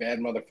 cartridge said "bad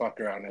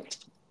motherfucker" on it.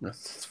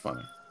 That's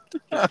funny.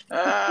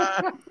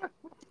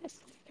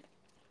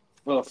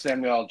 Little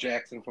Samuel L.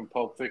 Jackson from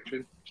Pulp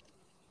Fiction.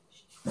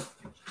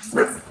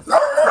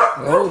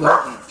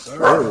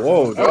 Oh,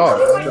 Whoa,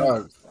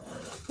 dog.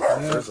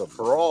 There's a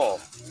brawl.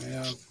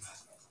 Yeah.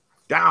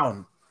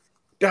 Down.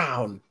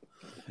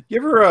 You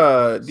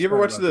ever do you ever Sorry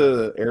watch about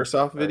the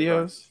airsoft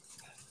videos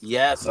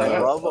Yes, I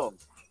love them.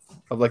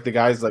 of like the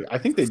guys? Like I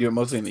think they do it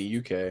mostly in the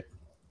UK.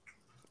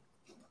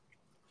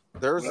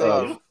 There's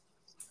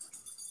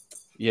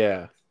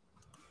Yeah,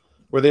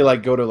 where they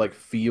like go to like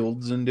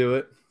fields and do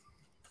it.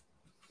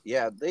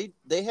 yeah,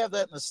 they have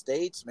that in the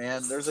States,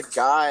 man. There's a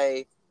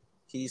guy,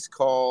 he's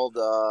called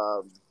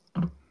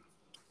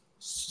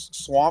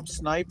Swamp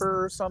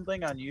Sniper or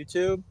something on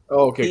YouTube.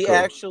 Oh, okay, He cool.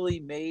 actually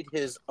made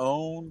his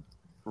own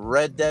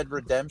Red Dead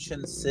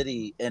Redemption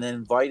City and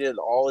invited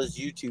all his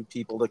YouTube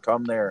people to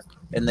come there,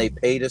 and they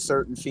paid a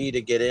certain fee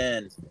to get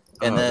in.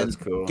 And then that's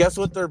cool. guess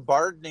what their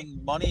bargaining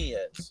money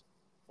is?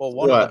 Well,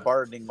 one of the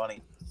bargaining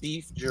money,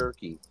 beef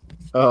jerky.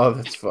 Oh,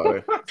 that's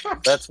funny.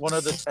 That's one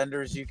of the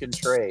tenders you can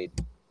trade.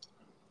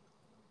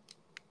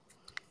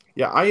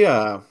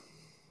 Yeah,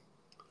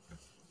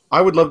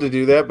 I would love to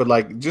do that, but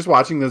like just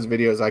watching those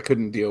videos, I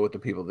couldn't deal with the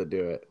people that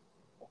do it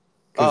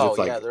because it's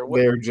like yeah,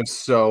 they're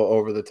just so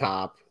over the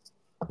top.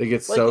 They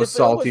get Like, so if it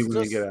salty was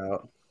when just- you get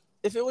out.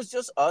 If it was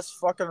just us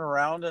fucking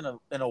around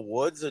in a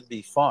woods, it'd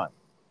be fun.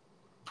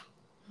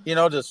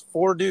 Just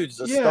four dudes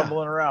just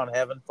stumbling around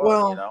having fun.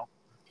 Well,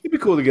 it'd be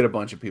cool to get a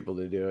bunch of people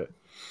to do it.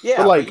 Yeah,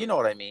 but, like- but you know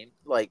what I mean.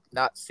 Like,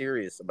 not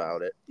serious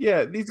about it.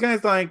 Yeah, these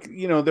guys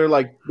they're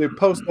like they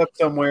post up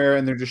somewhere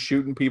and they're just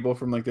shooting people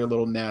from like their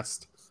little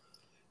nest,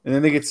 and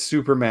then they get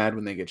super mad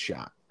when they get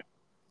shot.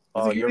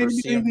 Oh, Like, you didn't ever do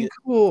see him anything get?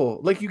 cool?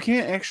 Like you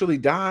can't actually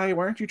die.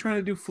 Why aren't you trying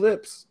to do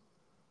flips?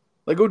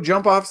 Like go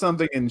jump off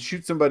something and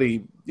shoot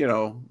somebody,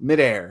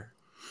 midair.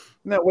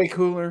 Isn't that way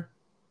cooler?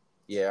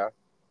 Yeah,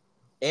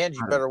 and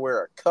you better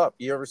wear a cup.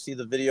 You ever see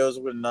the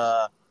videos when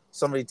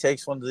somebody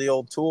takes one to the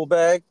old tool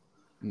bag?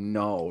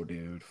 No,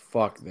 dude.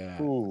 Fuck that.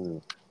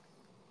 Ooh,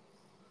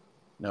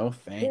 No,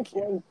 thank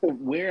you. To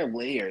wear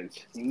layers.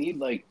 You need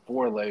like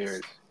 4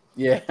 layers.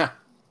 Yeah.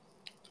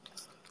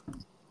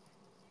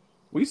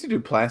 We used to do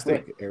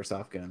plastic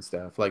airsoft gun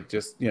stuff, like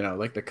just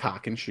like the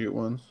cock and shoot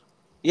ones.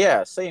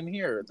 Yeah, same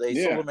here.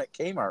 They sold them at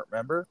Kmart.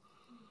 Remember?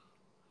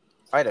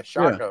 I had a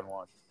shotgun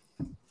one.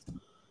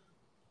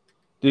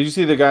 Did you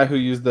see the guy who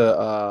used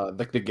the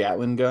like the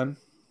Gatling gun?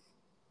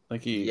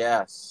 Like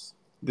Yes.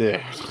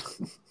 Yeah.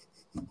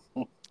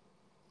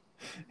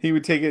 He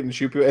would take it and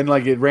shoot people, and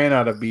like it ran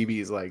out of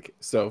BBs like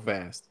so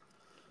fast.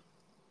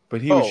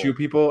 But he would shoot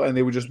people, and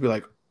they would just be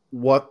like,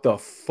 "What the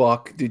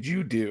fuck did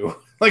you do?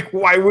 Like,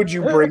 why would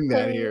you bring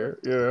that here?"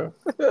 Yeah.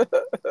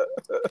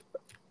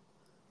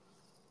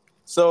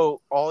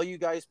 So, all you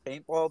guys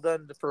paintball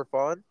then for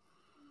fun?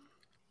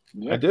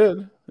 I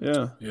did.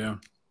 Yeah. Yeah.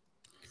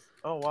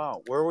 Oh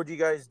wow, where would you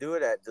guys do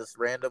it at? Just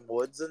random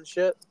woods and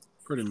shit?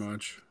 Pretty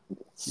much.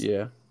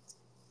 Yeah.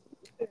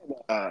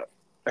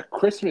 A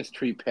Christmas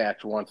tree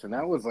patch once, and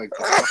that was like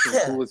the fucking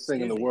coolest thing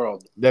in the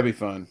world. That'd be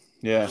fun.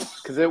 Yeah.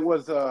 Because it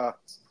was,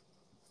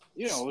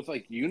 it was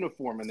like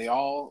uniform, and they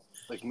all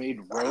like made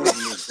rows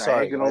and these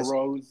diagonal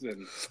rows,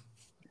 and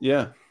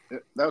that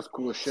was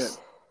cool as shit.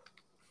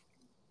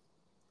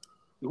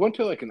 We went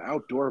to like an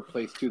outdoor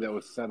place too that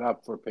was set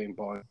up for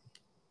paintball.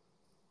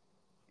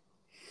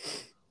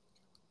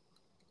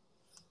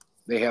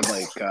 They had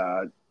like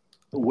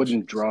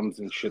wooden drums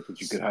and shit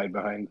that you could hide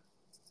behind.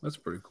 That's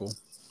pretty cool.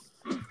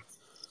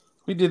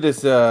 We did this.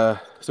 So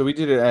we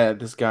did it at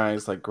this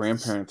guy's like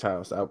grandparents'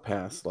 house out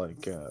past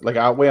like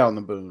out way out in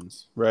the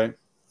boons, right?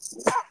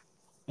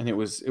 And it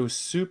was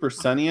super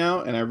sunny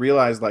out, and I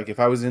realized like if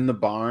I was in the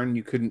barn,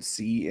 you couldn't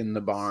see in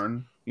the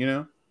barn,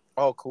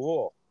 Oh,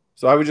 cool.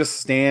 So I would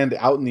just stand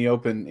out in the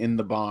open in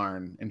the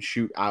barn and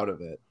shoot out of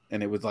it,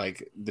 and it was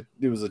like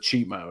it was a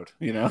cheat mode,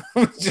 It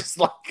was just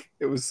like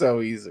it was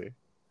so easy.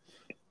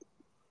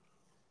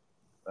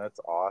 That's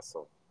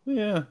awesome.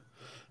 Yeah.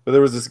 But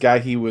there was this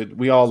guy,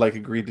 we all like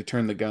agreed to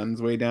turn the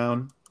guns way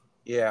down.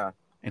 Yeah.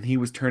 And he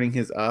was turning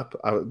his up.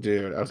 I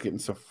was getting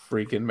so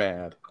freaking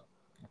mad.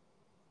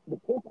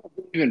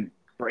 Even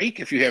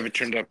break if you have it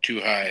turned up too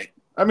high.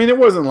 I mean, it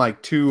wasn't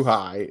like too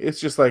high. It's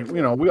just like,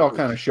 we all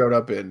kind of showed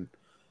up in,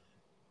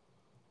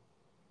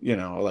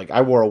 like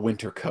I wore a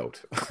winter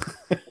coat.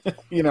 I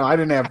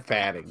didn't have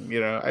padding,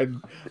 I had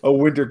a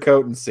winter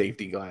coat and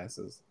safety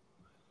glasses.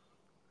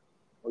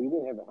 Oh, you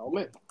didn't have a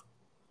helmet?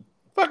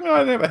 Fuck no, I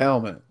didn't have a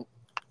helmet.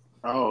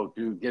 Oh,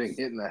 dude, getting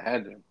hit in the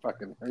head and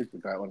fucking hurts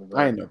with that one.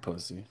 I ain't no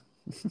pussy.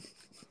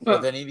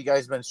 Have any of you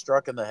guys been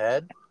struck in the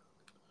head?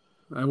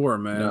 I wore a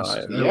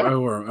mask. No, I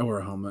wore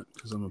a helmet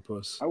because I'm a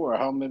puss. I wore a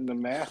helmet and a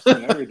mask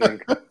and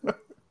everything.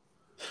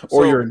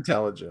 Or you're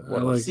intelligent.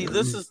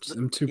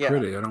 I'm too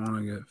pretty. I don't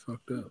want to get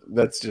fucked up.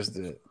 That's just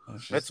it.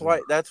 That's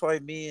why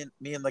me and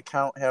the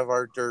Count have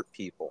our dirt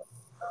people.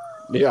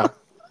 Yeah.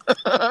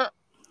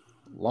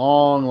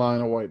 Long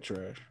line of white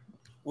trash.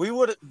 We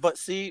would, but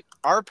see,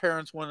 our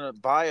parents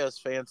wouldn't buy us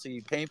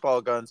fancy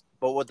paintball guns,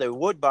 but what they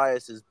would buy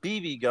us is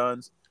BB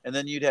guns, and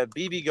then you'd have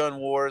BB gun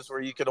wars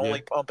where you could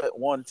only pump it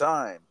one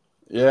time.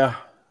 Yeah.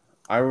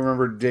 I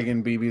remember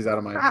digging BBs out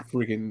of my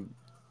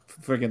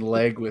freaking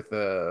leg with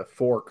a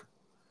fork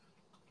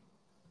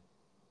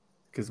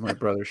because my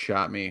brother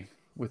shot me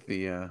with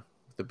the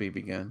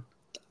BB gun.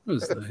 It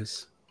was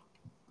nice.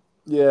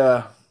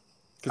 Yeah.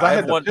 Because I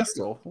had the one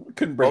pistol.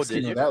 Couldn't break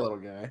skin with that little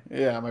guy.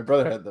 Yeah, my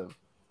brother had the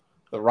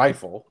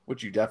rifle,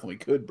 which you definitely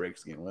could break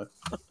skin with.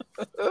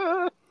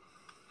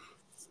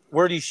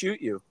 Where'd he shoot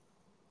you?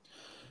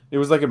 It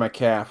was like in my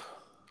calf.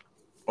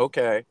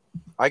 Okay.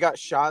 I got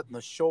shot in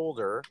the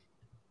shoulder,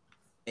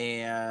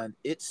 and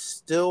it's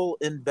still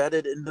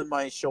embedded into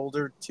my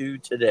shoulder to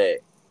today.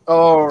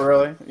 Oh,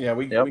 really? Yeah,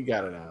 we got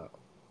it out.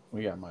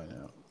 We got mine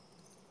out.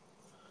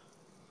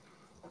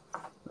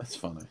 That's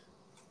funny.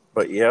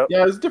 But yeah.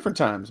 Yeah, it was different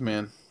times,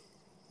 man.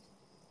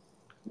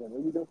 Yeah,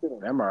 maybe don't get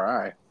an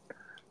MRI.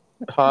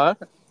 Huh?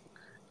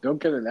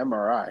 Don't get an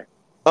MRI.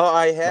 Oh,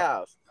 I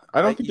have.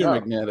 I don't think they're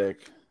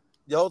magnetic.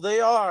 No, they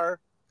are.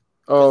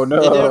 Oh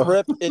no!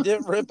 It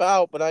didn't rip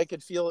out, but I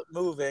could feel it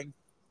moving.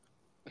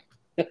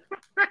 Then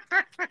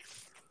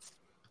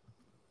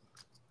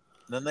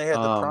they had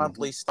to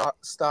promptly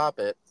stop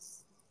it.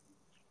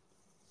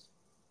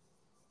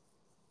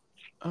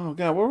 Oh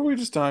god, what were we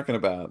just talking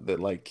about that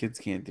like kids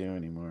can't do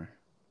anymore?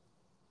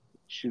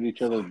 Shoot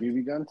each other with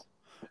BB guns?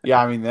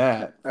 Yeah, I mean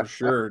that for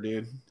sure,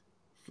 dude.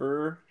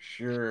 For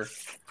sure.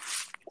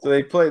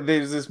 So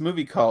there's this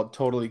movie called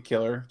Totally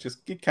Killer.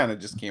 It kind of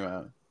just came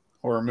out.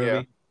 Horror movie.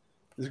 Yeah.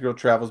 This girl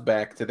travels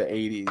back to the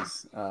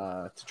 80s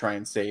to try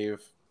and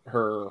save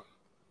her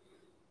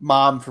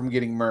mom from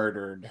getting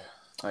murdered.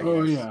 I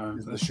guess, yeah.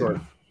 Is the short.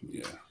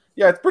 Yeah.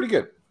 Yeah, it's pretty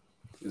good.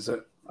 Is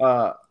it?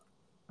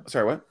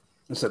 Sorry, what?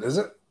 I said, is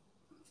it?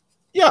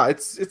 Yeah,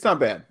 it's not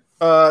bad.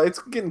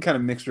 It's getting kind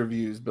of mixed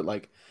reviews, but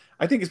like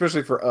I think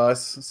especially for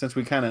us, since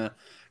we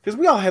because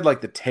we all had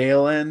like the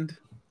tail end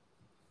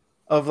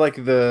of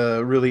like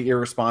the really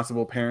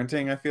irresponsible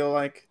parenting, I feel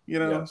like,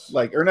 Yes.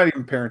 like, or not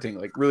even parenting,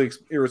 like really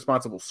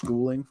irresponsible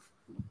schooling,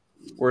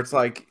 where it's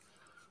like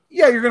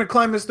yeah, you're gonna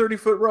climb this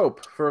 30-foot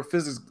rope for a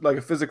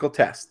physical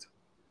test.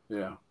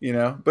 Yeah. You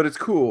know, but it's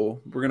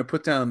cool. We're gonna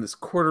put down this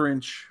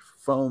 1/4-inch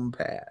foam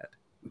pad.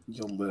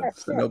 You'll live.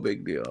 So no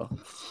big deal.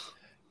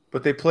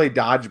 But they play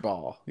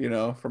dodgeball, you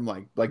know, from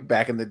like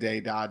back in the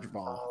day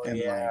dodgeball. Oh, and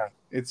yeah. like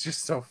it's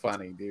just so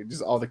funny, dude.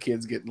 Just all the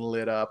kids getting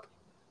lit up.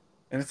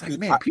 And it's like, Dude,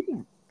 man,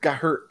 people got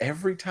hurt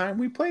every time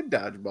we played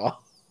dodgeball.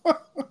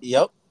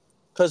 Yep.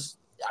 Because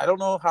I don't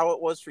know how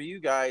it was for you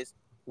guys.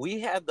 We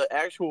had the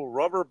actual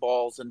rubber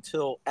balls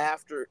into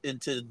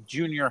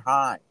junior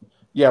high.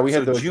 Yeah, we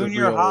had So the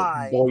junior real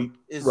high boy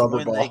is rubber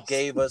when balls. they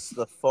gave us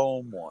the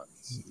foam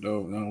ones.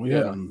 No, we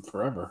had them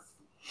forever.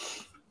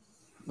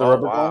 The Oh,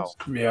 rubber wow. balls.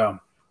 Yeah.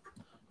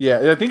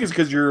 Yeah, I think it's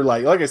because you're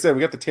like I said,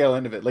 we got the tail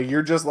end of it. Like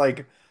you're just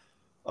like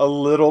a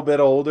little bit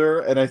older,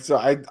 and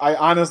I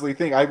honestly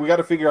think we got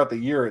to figure out the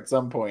year at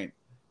some point.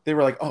 They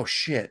were like, oh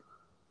shit,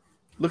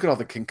 look at all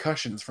the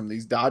concussions from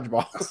these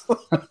dodgeballs.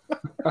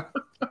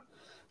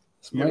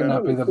 This might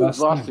not be the best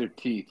Lost thing. their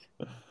teeth.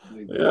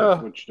 They Yeah.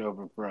 switched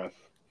over for us.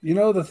 You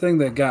know the thing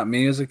that got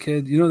me as a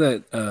kid? You know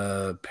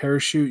that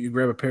parachute? You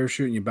grab a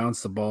parachute and you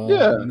bounce the ball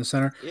in the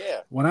center?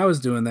 Yeah. When I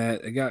was doing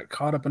that, it got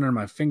caught up under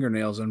my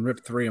fingernails and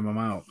ripped 3 of them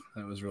out.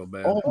 That was real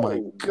bad. Oh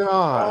my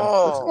god,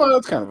 Oh.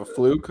 that's kind of a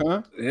fluke,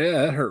 huh?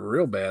 Yeah, that hurt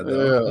real bad,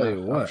 though. I'll tell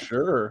you I'm what.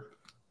 sure.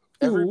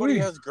 Everybody Ooh-wee.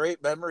 has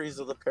great memories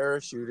of the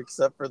parachute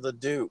except for the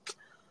Duke.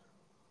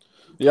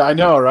 Yeah, I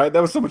know, right?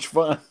 That was so much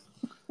fun.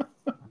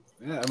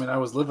 Yeah, I mean, I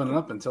was living it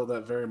up until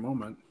that very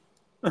moment.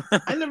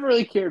 I never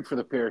really cared for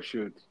the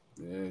parachute.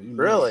 Yeah, you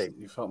Really?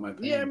 You felt my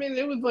pain. Yeah, I mean,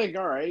 it was like,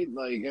 all right.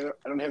 Like,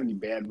 I don't have any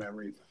bad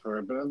memories for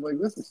it, but I was like,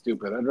 this is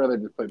stupid. I'd rather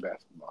just play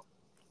basketball.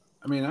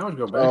 I mean, I would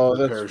go back to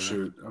the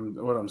parachute.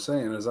 What I'm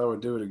saying is I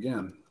would do it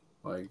again.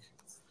 Like,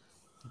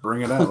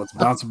 bring it out. Let's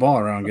bounce the ball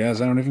around,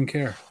 guys. I don't even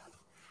care.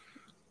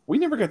 We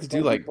never got to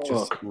do like polo.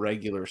 just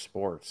regular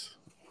sports.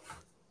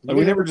 Like, You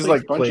we guys never ever just play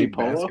like played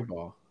spongy polo?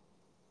 basketball.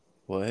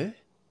 What?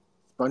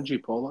 Spongy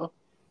polo.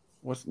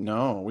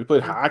 No? We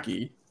played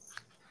hockey.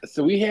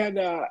 So we had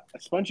a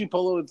spongy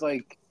polo. It was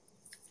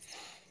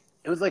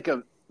like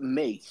a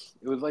mace.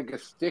 It was like a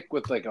stick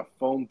with like a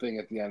foam thing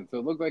at the end. So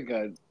it looked like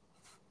a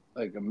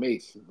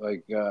mace,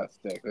 like a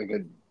stick, like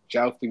a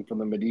jousting from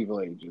the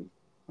medieval ages.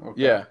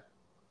 Okay. Yeah.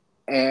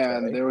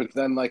 And there was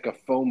then like a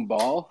foam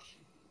ball,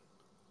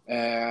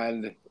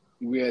 and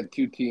we had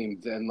 2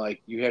 teams, and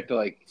like you had to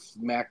like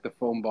smack the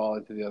foam ball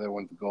into the other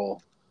one's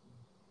goal.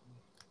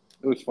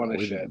 It was fun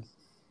as shit.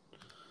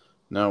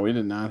 No, we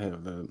did not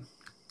have that.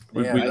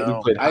 We Yeah,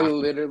 I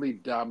literally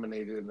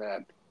dominated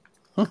that.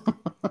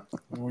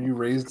 Were you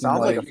raised Sounds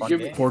in like like a fun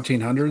game.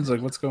 1400s?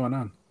 Like, what's going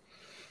on?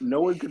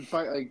 No one could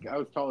fight. Like I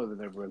was taller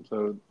than everyone,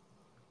 so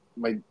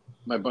my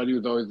buddy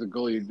was always the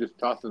goalie. He'd just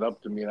toss it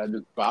up to me, and I'd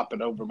just bop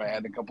it over my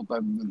head a couple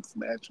times and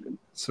smash it.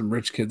 Some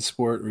rich kid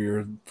sport where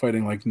you're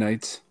fighting like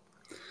knights.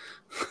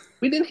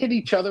 We didn't hit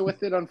each other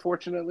with it,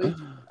 unfortunately.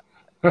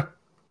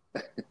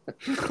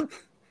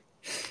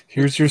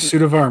 Here's your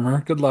suit of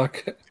armor. Good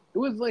luck. It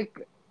was like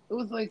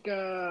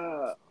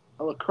a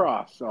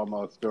lacrosse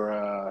almost, or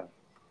a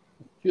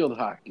field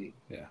hockey.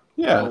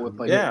 Yeah. With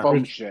like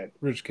foam shit.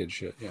 Rich kid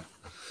shit. Yeah.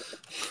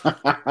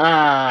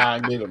 I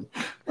need him.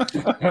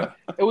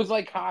 It was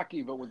like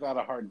hockey, but without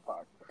a hard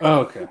puck.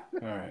 Oh, okay.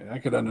 All right. I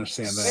could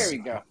understand that. There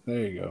you go. There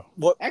you go.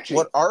 What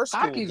our school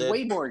hockey's did,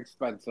 way more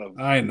expensive.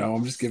 I know.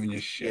 I'm just giving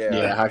you shit.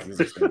 Yeah, hockey's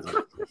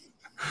expensive.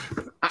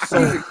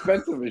 Hockey's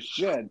expensive as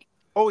shit.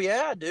 Oh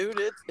yeah, dude!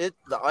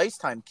 The ice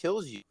time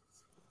kills you.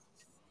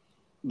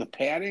 The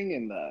padding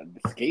and the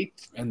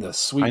skates And the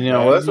sweet. I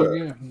know, bags that's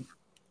you what- get.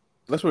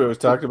 That's what we always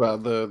talked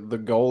about, the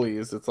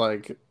goalies. It's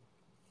like,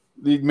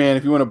 man,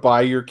 if you want to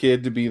buy your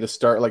kid to be the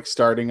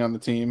starting on the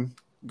team,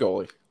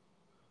 goalie.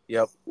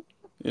 Yep.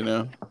 You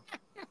know?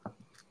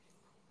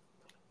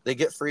 They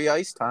get free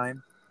ice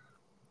time.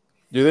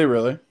 Do they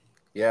really?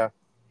 Yeah.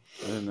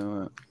 I didn't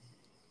know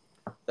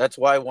that. That's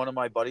why one of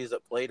my buddies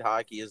that played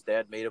hockey, his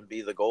dad made him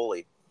be the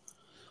goalie.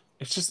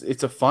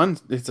 It's a fun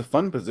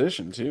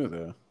position too,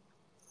 though.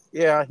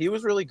 Yeah, he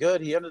was really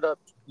good. He ended up,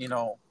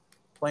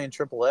 playing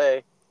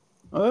AAA.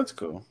 Oh, that's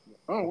cool.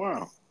 Oh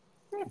wow!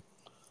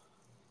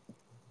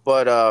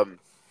 But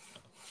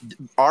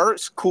our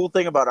cool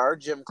thing about our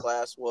gym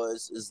class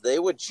is they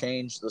would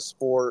change the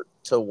sport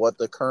to what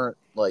the current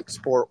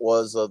sport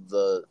was of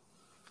the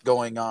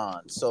going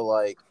on. So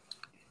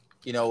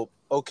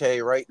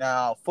okay, right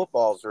now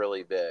football's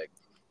really big,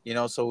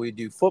 so we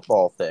do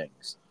football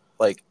things.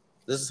 Like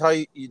this is how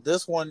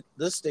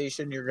this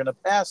station you're gonna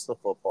pass the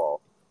football.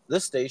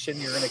 This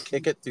station you're gonna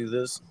kick it through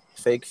this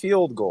fake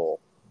field goal.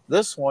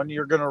 This one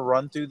you're gonna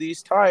run through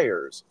these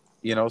tires.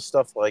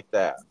 Stuff like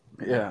that.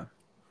 Yeah.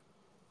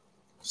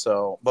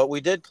 So, but we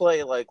did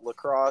play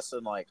lacrosse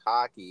and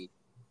hockey,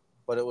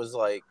 but it was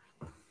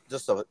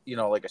just a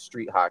like a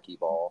street hockey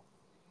ball.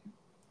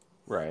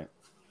 Right.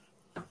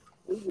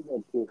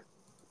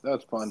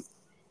 That's fun.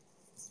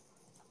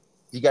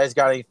 You guys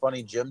got any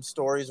funny gym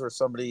stories where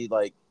somebody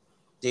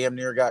damn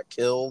near got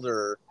killed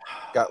or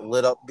got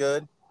lit up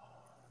good?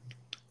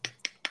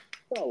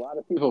 Well, a lot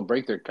of people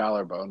break their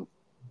collarbone.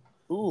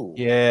 Ooh.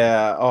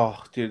 Yeah.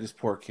 Oh, dude, this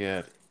poor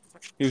kid.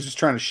 He was just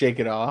trying to shake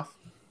it off.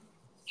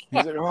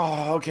 He's like,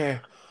 oh,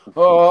 okay.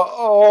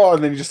 Oh,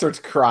 and then he just starts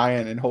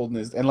crying and holding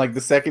his, and like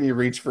the second you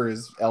reach for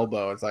his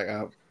elbow, it's like,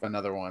 oh,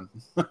 another one.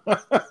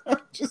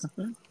 Just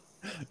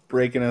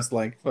breaking us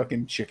like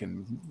fucking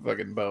chicken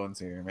fucking bones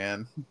here,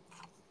 man.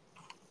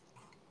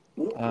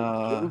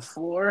 Gym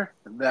floor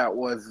that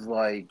was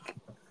like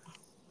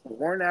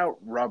worn out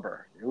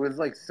rubber. It was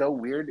like so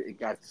weird. It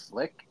got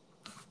slick.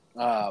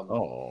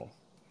 Oh.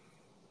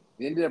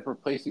 They ended up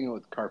replacing it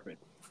with carpet.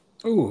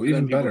 Ooh,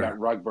 even People better. got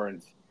rug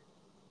burns.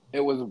 It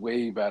was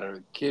way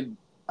better.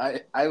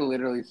 I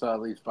literally saw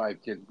at least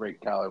 5 kids break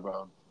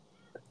collarbones.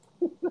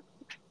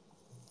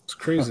 It's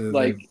crazy. that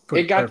Like they put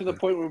it got to the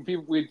carpet. point where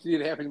people we'd see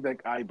it happening,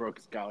 like I broke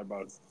his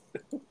collarbone.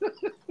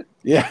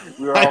 Yeah,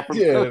 We were all I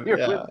familiar did.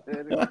 Yeah. with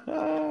it. Like,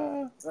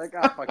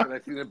 oh fuck it,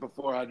 I've seen it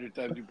before 100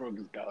 times. He broke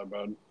his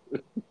collarbone.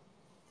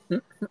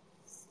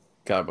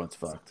 Collarbone's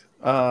fucked.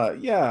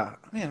 Yeah,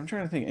 man, I'm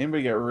trying to think.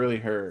 Anybody got really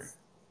hurt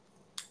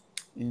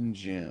in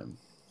gym?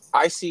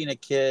 I seen a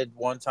kid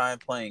one time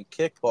playing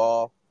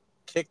kickball,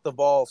 kick the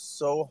ball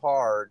so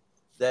hard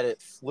that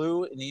it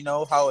flew, and you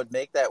know how it'd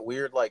make that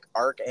weird like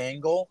arc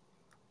angle?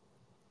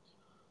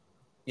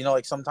 You know,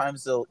 like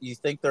sometimes you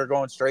think they're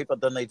going straight,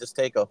 but then they just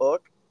take a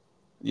hook.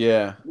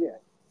 Yeah. Yeah.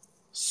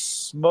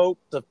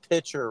 Smoked the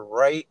pitcher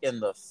right in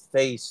the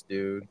face,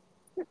 dude.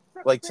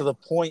 Like to the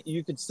point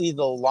you could see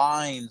the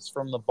lines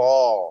from the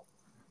ball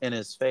in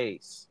his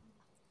face.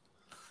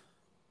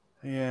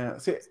 Yeah.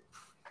 See,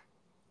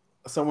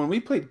 so when we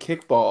played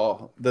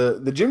kickball,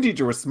 the gym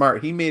teacher was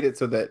smart. He made it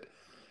so that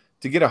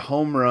to get a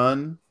home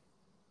run,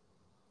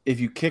 if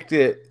you kicked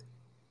it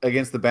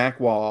against the back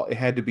wall, it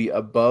had to be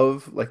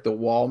above like the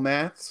wall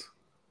mats,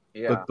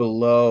 but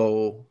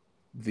below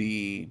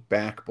the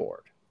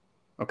backboard.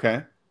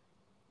 Okay.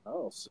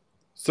 Oh,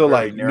 So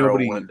very like narrow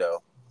nobody,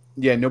 window.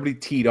 yeah, nobody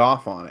teed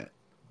off on it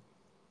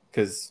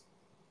because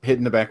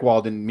hitting the back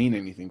wall didn't mean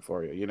anything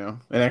for you, you know.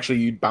 And actually,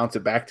 you'd bounce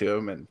it back to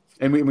him, and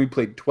we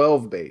played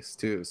 12 base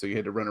too, so you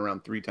had to run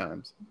around 3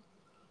 times.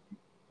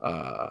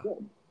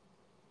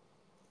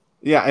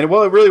 Yeah, and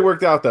well, it really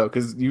worked out though,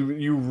 because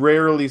you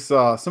rarely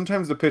saw.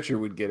 Sometimes the pitcher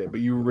would get it,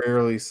 but you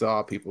rarely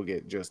saw people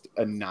get just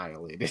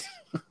annihilated.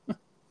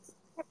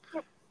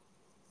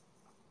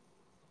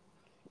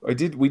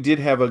 We did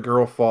have a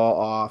girl fall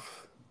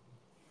off.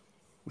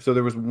 So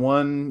there was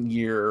one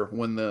year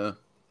when that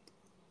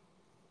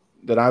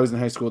I was in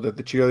high school that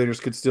the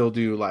cheerleaders could still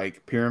do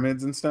like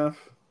pyramids and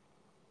stuff.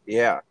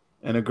 Yeah.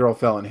 And a girl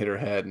fell and hit her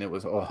head, and it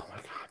was, oh my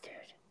god, dude.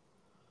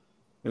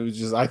 It was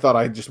just, I thought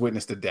I just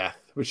witnessed a death,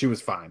 but she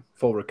was fine,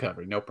 full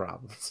recovery, no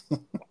problems.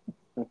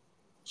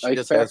 She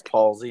just has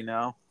palsy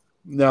now.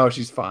 No,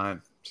 she's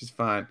fine. She's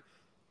fine.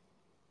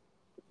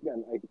 Yeah,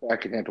 I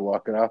can have to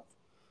walk it off.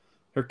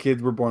 Her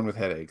kids were born with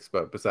headaches,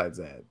 but besides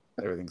that,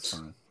 everything's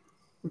fine.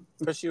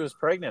 Because she was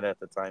pregnant at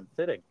the time.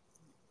 Fitting.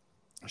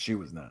 She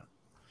was not.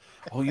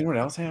 Oh, you know what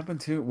else happened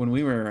too? When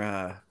we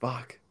were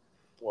fuck.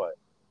 What?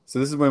 So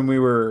this is when we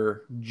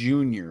were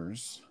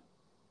juniors.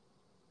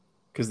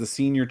 Because the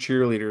senior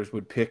cheerleaders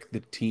would pick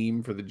the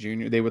team for the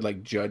junior. They would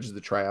like judge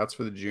the tryouts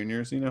for the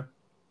juniors, you know?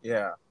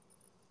 Yeah.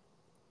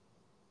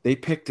 They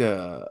picked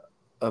a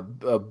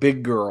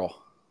big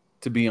girl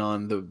to be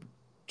on the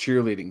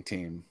cheerleading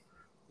team.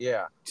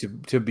 Yeah.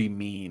 To be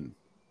mean.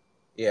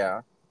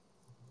 Yeah.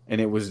 And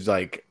it was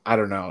like, I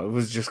don't know. It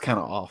was just kind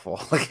of awful.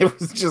 Like, it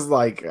was just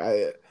like,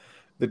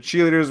 the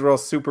cheerleaders were all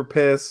super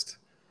pissed.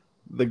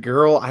 The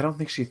girl, I don't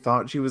think she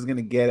thought she was going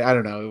to get it. I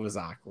don't know. It was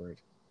awkward.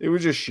 It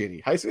was just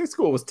shitty. High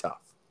school was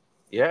tough.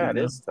 Yeah, it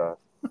is tough.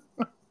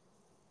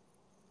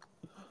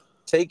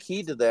 Take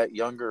heed to that,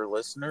 younger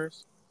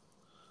listeners.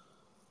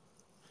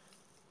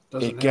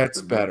 It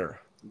gets better.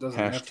 It doesn't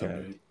have to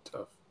be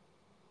tough.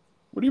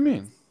 What do you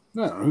mean?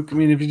 No, I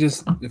mean if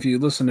you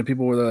listen to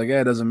people where they're like,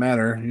 "Yeah, it doesn't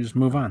matter," you just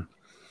move on.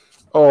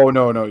 Oh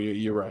no,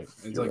 you're right.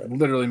 It's like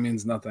literally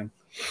means nothing.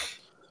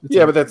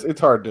 Yeah, but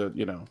it's hard to,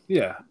 you know.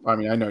 Yeah, I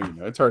mean, I know you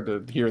know. It's hard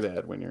to hear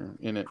that when you're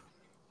in it.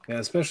 Yeah,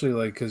 especially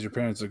like because your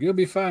parents are like, "You'll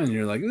be fine," and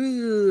you're like,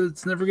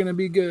 "It's never gonna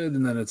be good,"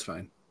 and then it's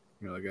fine.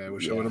 You're like, "I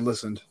wish I would have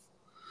listened."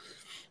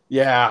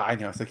 Yeah, I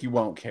know. It's like you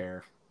won't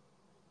care.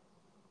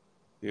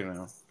 You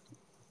know.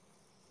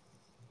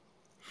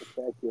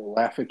 You'll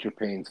laugh at your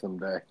pain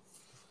someday.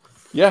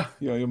 Yeah,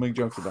 you know, you'll make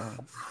jokes about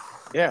it.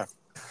 Yeah.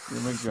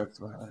 You'll make jokes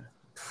about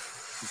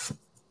it.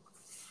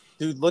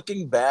 Dude,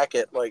 looking back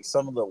at like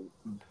some of the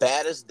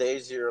baddest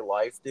days of your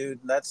life,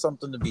 dude, that's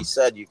something to be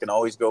said. You can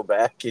always go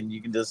back and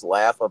you can just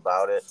laugh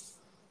about it,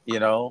 you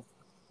know?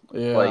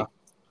 Yeah. Like,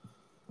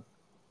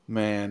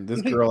 man,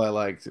 this girl I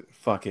liked,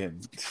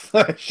 fucking,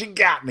 she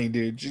got me,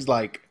 dude. She's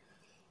like,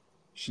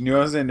 she knew I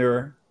was into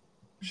her.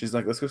 She's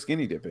like, let's go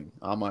skinny dipping.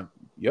 I'm like,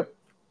 yep,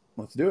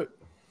 let's do it.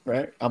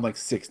 Right? I'm like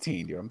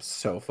 16, dude. I'm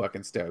so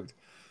fucking stoked.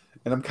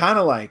 And I'm kind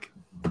of like,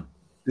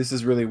 this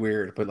is really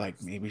weird, but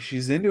like maybe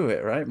she's into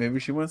it, right? Maybe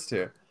she wants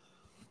to.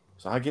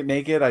 So I get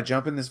naked, I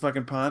jump in this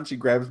fucking pond, she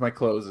grabs my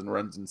clothes and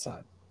runs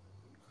inside.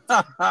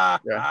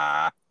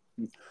 Yeah.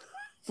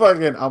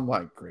 Fucking, I'm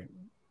like, great.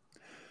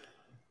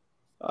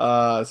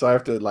 So I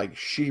have to like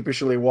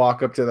sheepishly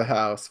walk up to the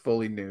house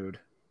fully nude,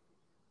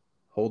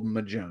 holding my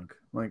junk.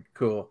 I'm like,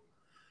 cool.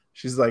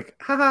 She's like,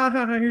 ha ha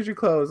ha, here's your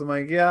clothes. I'm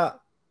like, yeah.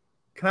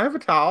 Can I have a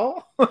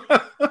towel? Did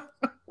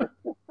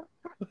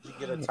you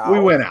get a towel?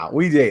 We went out.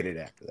 We dated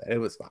after that. It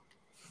was fine.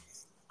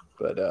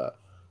 But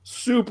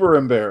super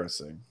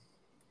embarrassing.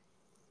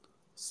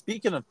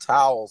 Speaking of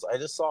towels, I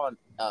just saw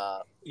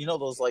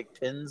those like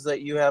pins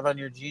that you have on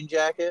your jean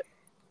jacket?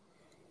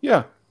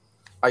 Yeah.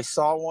 I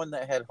saw one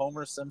that had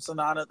Homer Simpson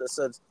on it that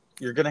says,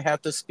 "You're going to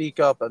have to speak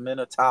up. I'm in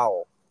a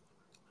towel."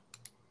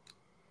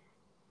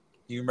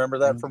 Do you remember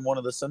that from one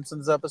of the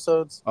Simpsons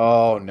episodes?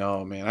 Oh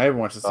no, man! I haven't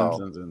watched The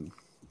Simpsons in.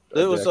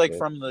 It was like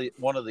from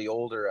one of the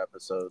older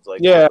episodes,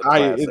 like yeah,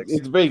 classics.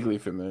 it's vaguely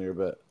familiar,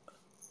 but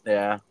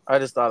yeah, I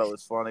just thought it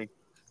was funny.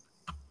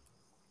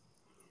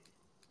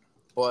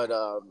 But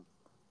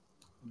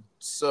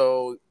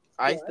so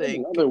I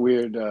think another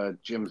weird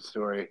gym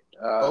story.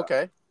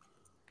 Okay.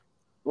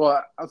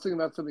 Well, I was thinking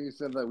about something you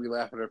said that we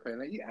laugh at our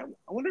pain. Yeah,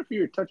 I wonder if you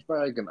were touched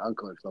by like an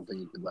uncle or something.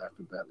 You could laugh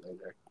at that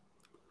later.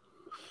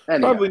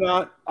 Anyway, probably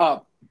not.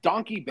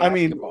 Donkey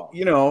basketball. I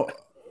mean, we're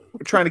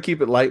trying to keep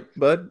it light,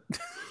 bud.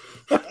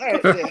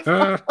 It's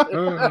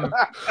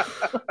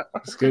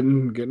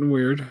getting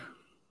weird.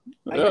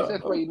 I guess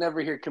that's why you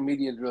never hear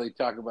comedians really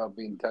talk about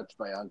being touched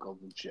by uncles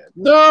and shit.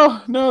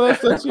 No,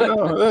 that's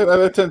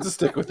that tends to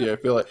stick with you. I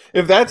feel like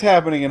if that's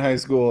happening in high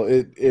school,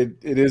 it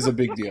is a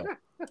big deal.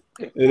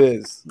 It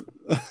is.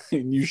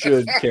 You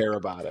should care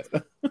about it.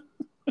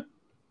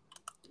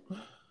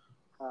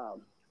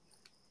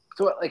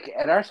 So, like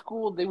at our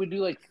school, they would do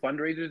like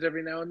fundraisers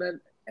every now and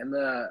then, and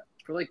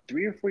for like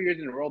 3 or 4 years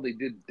in a row, they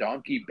did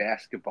donkey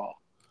basketball.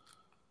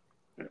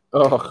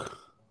 Oh,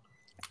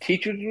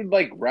 teachers would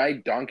like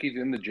ride donkeys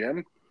in the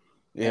gym,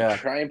 and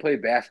try and play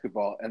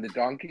basketball, and the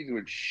donkeys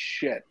would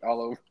shit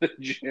all over the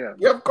gym.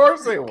 Yeah, of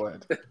course they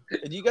would.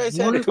 And you guys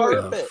had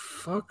carpet. What the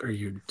fuck are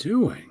you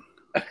doing?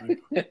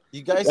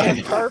 You guys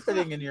had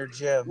carpeting in your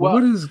gym.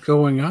 What is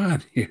going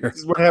on here? This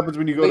is what happens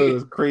when you go to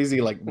this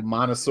crazy like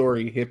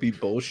Montessori hippie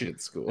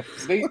bullshit school.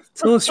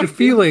 Tell us your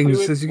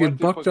feelings as you get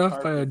bucked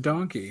off by a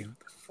donkey.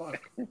 What the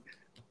fuck?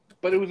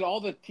 But it was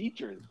all the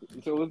teachers,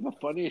 so it was the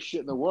funniest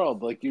shit in the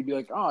world. Like you'd be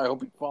like, "Oh, I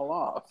hope you fall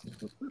off."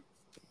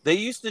 They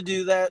used to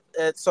do that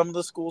at some of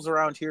the schools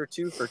around here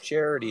too for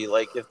charity.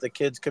 Like if the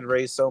kids could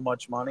raise so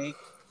much money,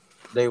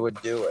 they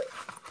would do it.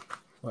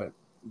 What?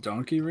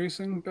 Donkey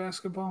racing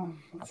basketball?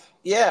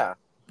 Yeah.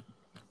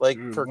 Like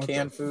Dude, for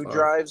canned food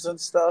drives and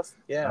stuff.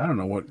 Yeah. I don't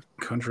know what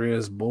country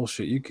ass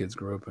bullshit you kids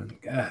grew up in.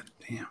 God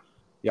damn.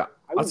 Yeah.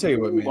 I'll tell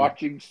you what, man.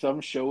 Watching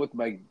some show with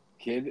my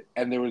kid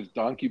and there was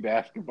donkey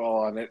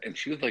basketball on it and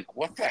she was like,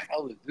 "What the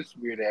hell is this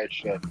weird ass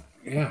shit?"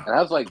 Yeah. And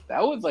I was like,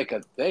 "That was like a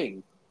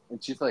thing."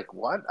 And she's like,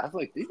 "What?" I was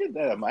like, "They did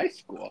that at my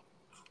school."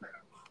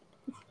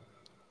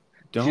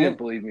 She didn't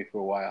believe me for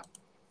a while.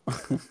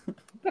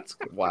 That's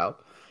wild.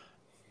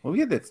 Well, we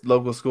had this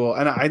local school,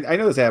 and I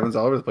know this happens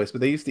all over the place,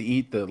 but they used to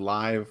eat the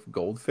live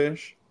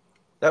goldfish.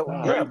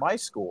 At my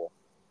school.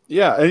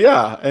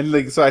 Yeah, and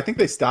like so, I think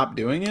they stopped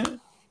doing it.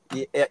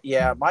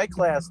 Yeah, my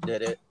class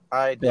did it.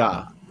 I did.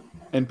 Yeah,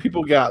 and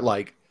people got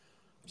like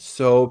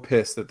so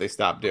pissed that they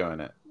stopped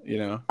doing it. You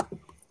know.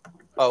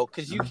 Oh,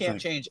 because you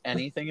can't change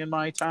anything in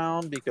my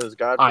town because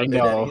God forbid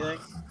anything.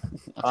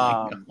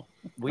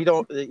 We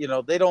don't.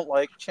 They don't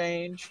like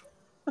change.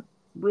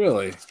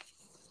 Really?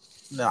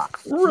 Nah.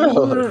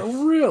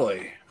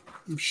 Really?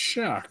 I'm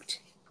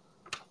shocked.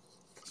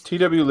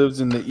 TW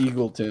lives in the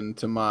Eagleton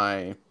to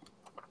my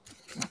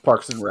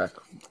Parks and Rec.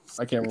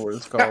 I can't remember what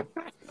it's called.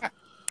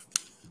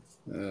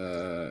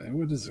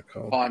 What is it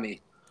called?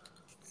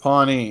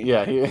 Pawnee.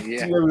 Yeah.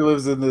 TW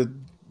lives in the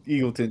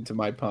Eagleton to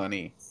my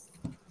Pawnee.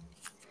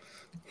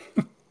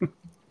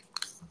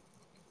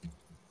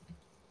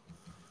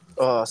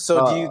 Do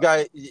you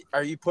guys?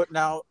 Are you putting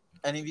out?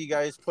 Any of you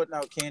guys putting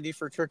out candy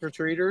for trick or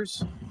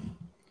treaters?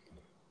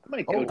 I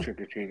might go trick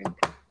or treating.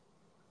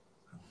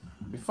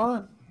 Be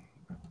fun.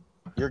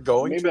 You're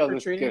going maybe trick I'll or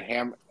just treating? get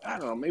hammered. I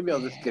don't know. Maybe I'll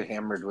just get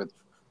hammered with,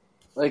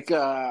 like,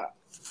 so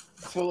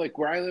like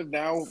where I live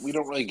now, we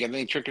don't really get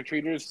any trick or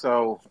treaters.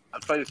 So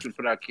I'll probably just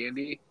put out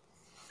candy,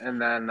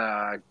 and then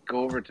go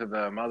over to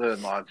the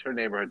mother-in-law's. Her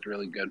neighborhood's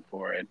really good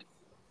for it.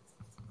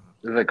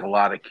 There's like a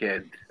lot of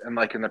kids, and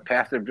like in the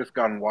past, they've just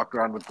gone and walked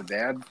around with the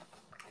dads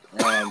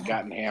and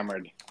gotten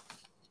hammered.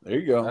 There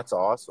you go. That's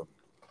awesome.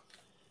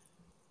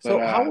 So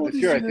how old this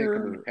is year?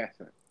 your...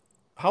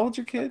 How old's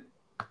your kid?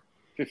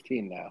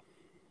 15 now.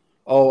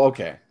 Oh,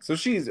 okay. So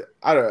she's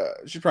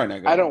probably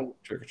not going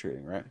trick or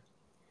treating, right?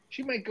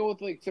 She might go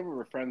with like some of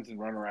her friends and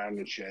run around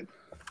and shit.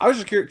 I was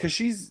just curious because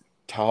she's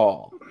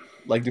tall.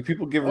 Like, do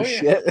people give her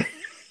shit?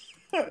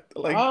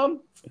 Like,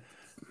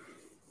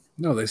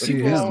 no, they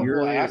see him.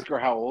 We'll ask her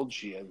how old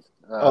she is.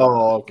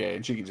 Okay,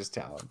 and she can just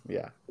tell him.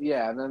 Yeah.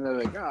 Yeah, and then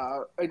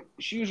they're like,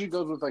 she usually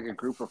goes with like a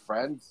group of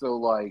friends. So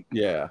like,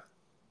 yeah,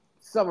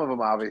 some of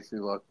them obviously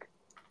look.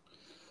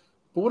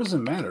 But what does it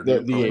matter?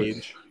 The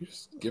age. You're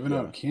just giving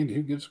out candy.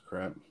 Who gives a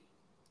crap?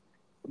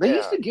 They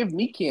used to give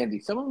me candy.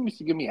 Some of them used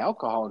to give me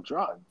alcohol and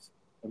drugs.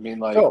 I mean,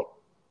 like,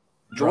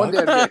 drunk. One day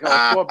I'd be like, oh,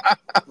 let's go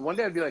up. One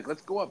day I'd be like,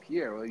 let's go up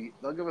here. Well,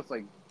 they'll give us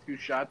like 2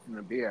 shots and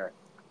a beer.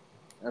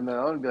 And then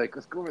I'll be like,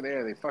 let's go over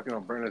there. They fucking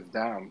will burn us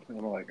down. And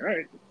I'm like, all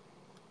right.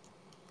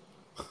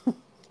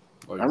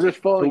 I'm just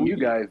following you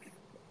guys.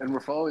 And we're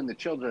following the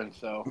children.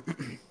 So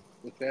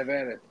let's have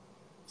at it.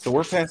 So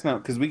we're passing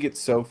out, because we get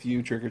so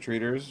few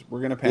trick-or-treaters,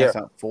 we're going to pass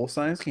out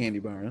full-size candy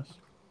bars.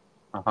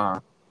 Uh-huh.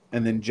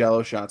 And then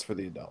Jell-O shots for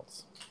the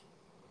adults.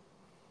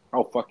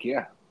 Oh, fuck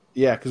yeah.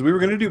 Yeah, because we were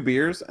going to do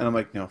beers, and I'm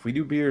like, no, if we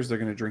do beers, they're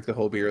going to drink the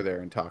whole beer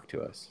there and talk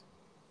to us.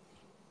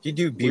 If you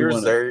do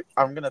beers there,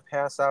 I'm going to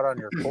pass out on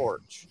your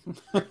porch.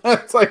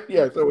 It's like,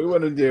 yeah, so we're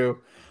going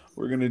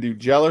to do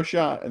Jell-O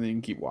shot, and then you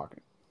can keep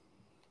walking.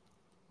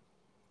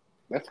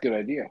 That's a good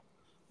idea.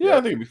 Yeah,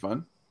 I think it'd be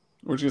fun.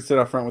 We're just going to sit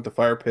out front with the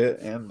fire pit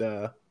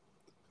and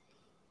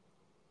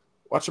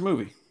watch a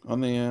movie on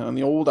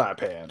the old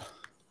iPad.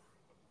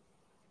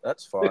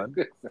 That's fun.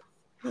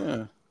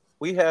 Yeah.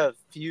 We have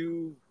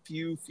few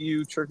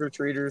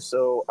trick-or-treaters,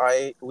 so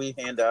we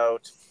hand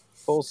out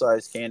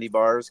full-size candy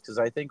bars because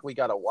I think we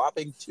got a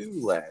whopping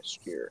 2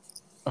 last year.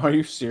 Are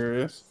you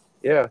serious?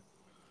 Yeah.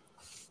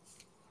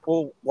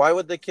 Well, why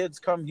would the kids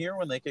come here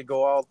when they could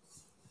go out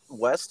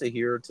west of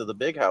here to the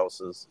big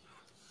houses?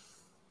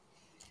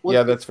 Well,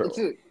 yeah, that's fair.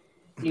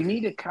 You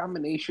need a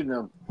combination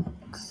of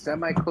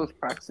semi-close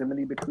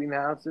proximity between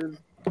houses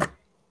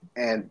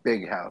and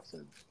big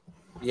houses.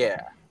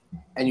 Yeah.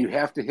 And you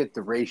have to hit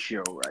the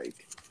ratio right.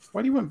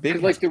 Why do you want big?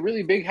 Because, like, the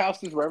really big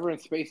houses where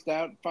everyone's spaced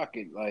out, fuck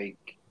it.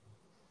 Like,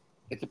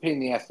 it's a pain in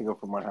the ass to go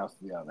from one house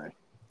to the other.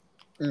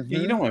 Yeah,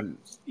 you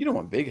don't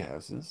want big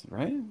houses,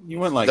 right? You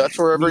want like that's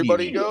where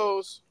everybody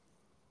goes.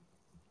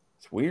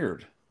 It's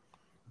weird.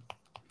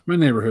 My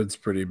neighborhood's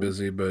pretty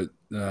busy, but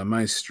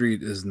my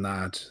street is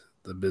not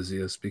the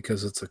busiest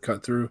because it's a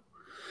cut through,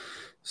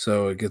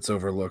 so it gets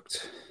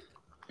overlooked.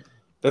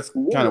 That's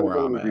kind of where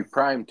I'm at. Would be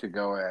prime to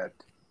go at.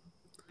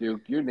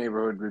 Duke, your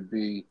neighborhood would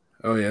be.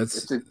 Oh yeah,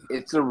 it's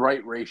the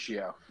right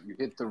ratio. You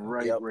hit the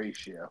right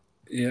ratio.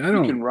 Yeah,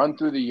 You can run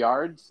through the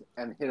yards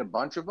and hit a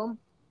bunch of them.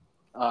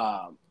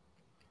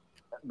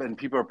 Then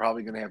people are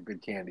probably going to have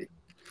good candy.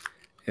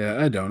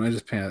 Yeah, I don't. I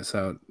just pass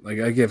out.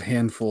 Like, I give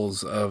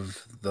handfuls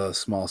of the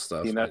small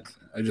stuff. Peanuts.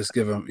 I just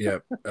give them,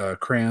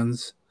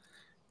 crayons,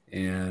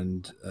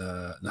 and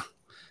no,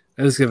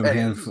 I just give them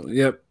handfuls.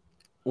 Yep,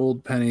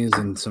 old pennies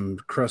and some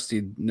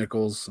crusty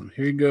nickels.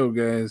 Here you go,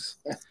 guys.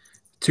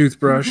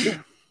 Toothbrush.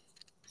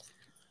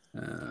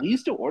 We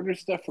used to order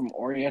stuff from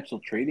Oriental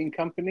Trading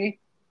Company,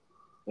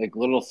 like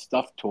little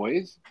stuffed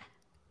toys,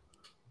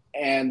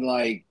 and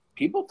like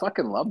people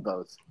fucking love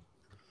those.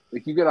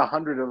 Like you get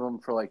 100 of them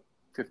for like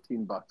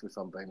 $15 or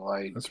something.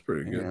 Like that's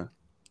pretty good. Yeah.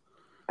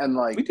 And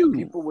like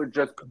people would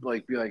just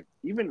like be like,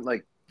 even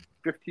like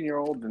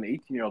 15-year-olds and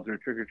 18-year-olds are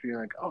trick or treating,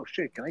 like, oh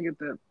shit, can I get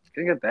that?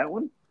 Can I get that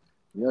one?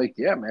 And you're like,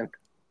 yeah, man,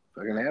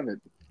 I can have it.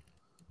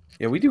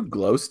 Yeah, we do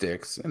glow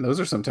sticks, and those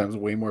are sometimes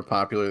way more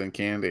popular than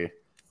candy.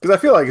 Because I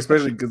feel like,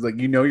 especially because like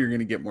you're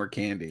gonna get more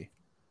candy.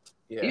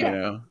 Yeah. You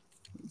know?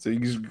 So you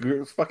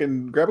just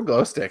fucking grab a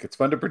glow stick. It's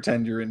fun to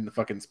pretend you're in the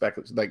fucking spec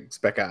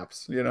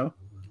ops, you know?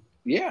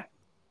 Yeah.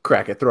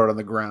 Crack it, throw it on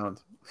the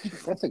ground.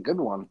 That's a good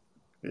one.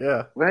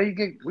 Yeah. Where you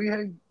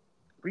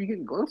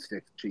getting glow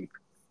sticks cheap?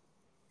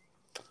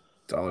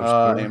 Dollar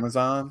store.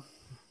 Amazon.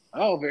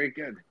 Oh, very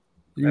good.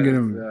 You can get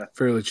them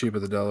fairly cheap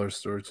at the dollar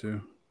store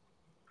too.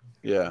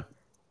 Yeah.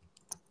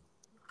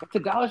 At the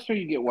dollar store,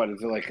 you get what?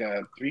 Is it like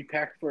a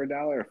 3-pack for $1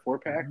 or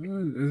 4-pack?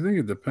 I think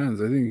it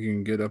depends. I think you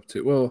can get up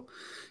to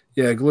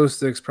glow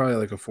sticks probably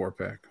like a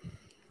 4-pack.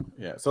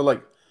 Yeah. So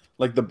like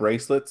the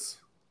bracelets,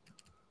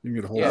 you can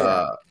get a whole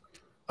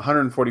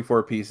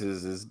 144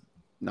 pieces is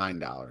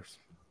 $9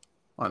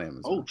 on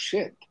Amazon. Oh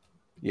shit!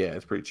 Yeah,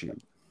 it's pretty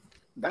cheap.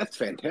 That's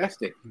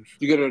fantastic.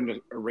 You get a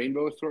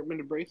rainbow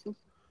assortment of bracelets?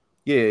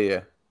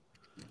 Yeah.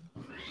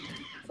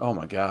 Oh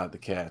my god, the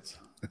cats.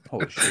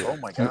 Holy shit. Oh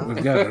my god.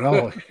 We've got it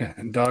all.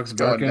 Dogs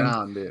barking.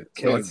 Down, dude.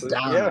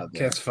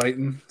 Cats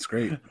fighting. It's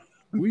great.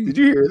 Did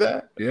you hear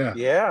that? Yeah.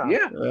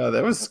 Yeah.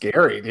 That was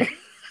scary, dude.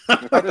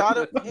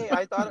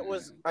 I thought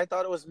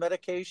it was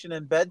medication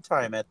and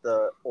bedtime at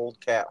the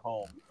old cat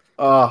home.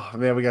 Oh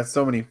man, we got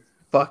so many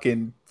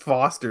fucking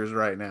fosters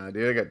right now,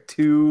 dude. I got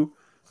 2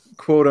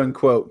 quote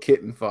unquote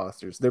kitten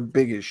fosters. They're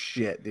big as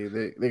shit,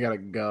 dude. They gotta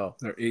go.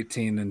 They're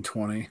 18 and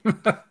 20.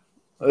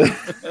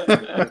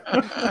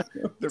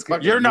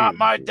 You're not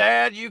my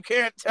dad. You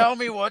can't tell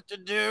me what to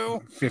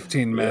do.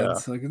 15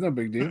 meds. Like, it's no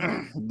big deal.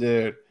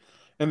 Dude.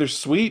 And they're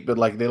sweet, but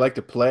like they like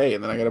to play.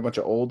 And then I got a bunch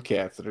of old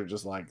cats that are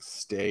just like,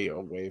 stay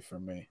away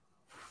from me.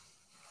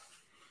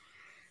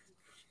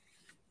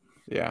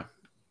 Yeah.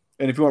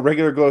 And if you want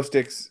regular glow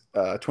sticks,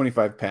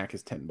 25-pack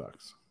is $10.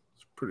 It's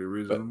pretty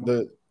reasonable.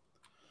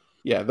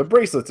 But the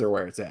bracelets are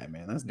where it's at,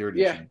 man. That's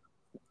dirty shit.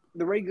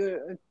 The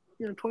regular,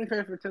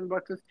 25 for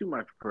 $10 is too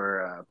much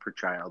per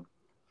child.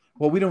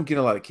 Well, we don't get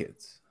a lot of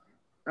kids.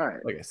 All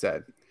right. Like I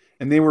said.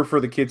 And they were for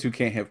the kids who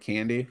can't have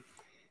candy.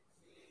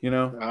 You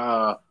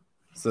know?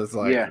 So it's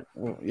like,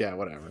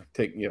 whatever.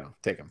 Take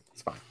them.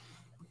 It's fine.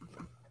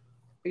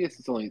 I guess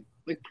it's only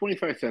like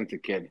 25 cents a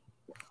kid.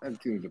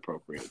 That seems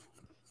appropriate.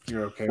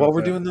 You're okay. Well,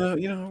 with we're that?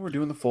 doing we're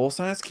doing the full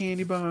size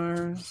candy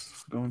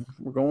bars.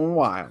 We're going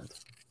wild.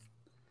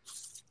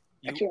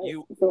 Actually,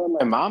 so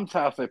at my mom's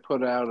house, I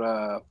put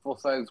out full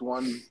size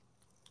ones.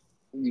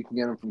 You can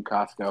get them from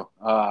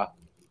Costco.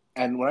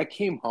 And when I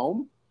came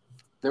home,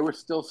 there were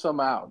still some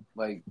out.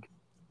 Like,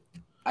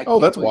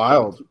 That's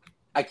wild.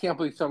 I can't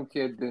believe some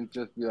kid didn't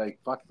just be like,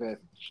 "Fuck this."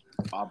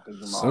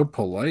 So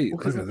polite.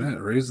 Look at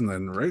that, raising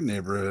in the right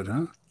neighborhood,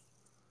 huh?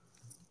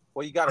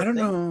 Well, you got to I don't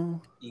think.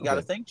 know. You got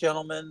to think,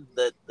 gentlemen,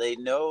 that they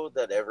know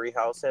that every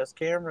house has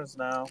cameras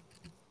now.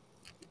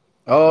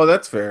 Oh,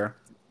 that's fair.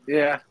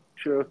 Yeah,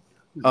 true.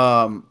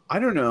 I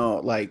don't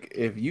know, like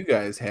if you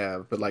guys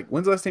have, but like,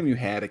 when's the last time you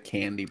had a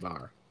candy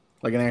bar,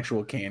 like an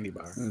actual candy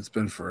bar? It's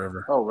been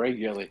forever. Oh,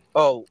 regularly.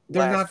 Oh,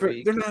 They're not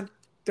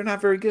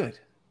very good.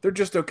 They're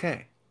just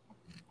okay.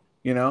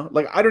 You know,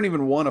 like I don't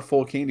even want a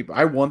full candy bar.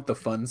 I want the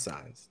fun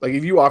size. Like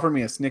if you offer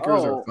me a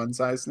Snickers or a fun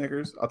size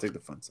Snickers, I'll take the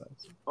fun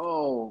size.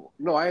 Oh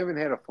no, I haven't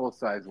had a full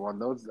size one.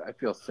 Those I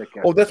feel sick.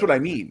 Oh, that's what I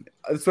mean.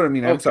 That's what I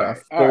mean. I'm Okay, sorry,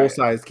 a full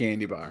size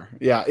candy bar.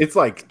 Yeah, it's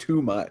like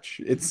too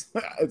much. It's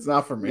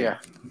not for me. Yeah.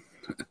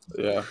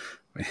 Yeah.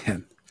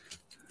 Man,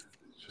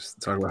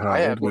 just talk about how I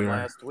had old we one are.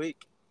 last week.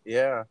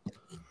 Yeah.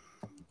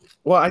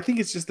 Well, I think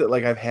it's just that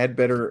like I've had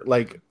better.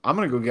 Like I'm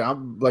gonna go get.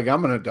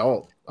 I'm an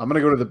adult. I'm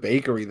gonna go to the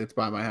bakery that's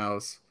by my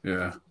house.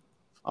 Yeah.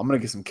 I'm gonna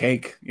get some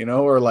cake, you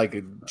know, or like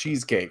a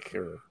cheesecake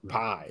or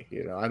pie.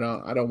 You know, I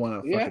don't want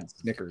a fucking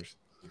Snickers.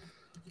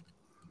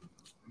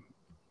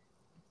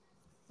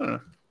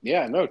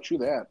 Yeah, no, true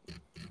that.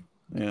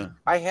 Yeah.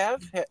 I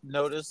have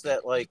noticed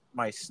that like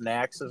my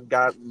snacks have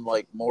gotten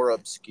like more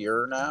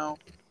obscure now.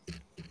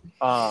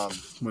 What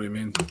do you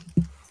mean?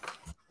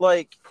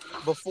 Like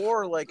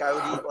before, like I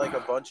would eat like a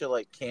bunch of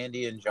like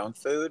candy and junk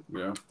food.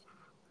 Yeah.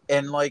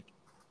 And like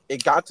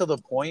it got to the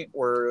point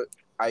where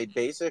I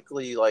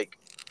basically like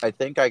I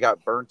think I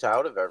got burnt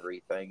out of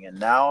everything, and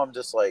now I'm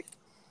just like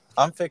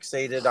I'm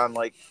fixated on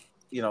like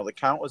the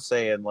count was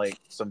saying like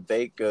some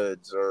baked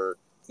goods or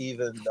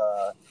even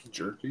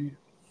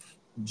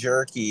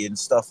jerky and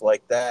stuff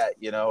like that,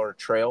 or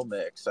trail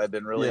mix. I've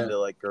been really into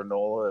like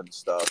granola and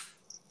stuff.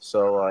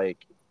 So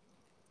like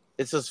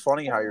it's just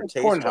funny how your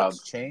taste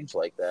buds change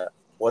like that.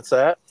 What's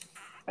that?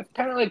 It's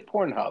kind of like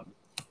Pornhub.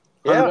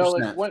 Yeah,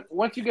 like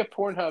once you get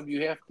Pornhub,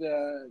 you have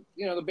to,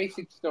 the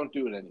basics don't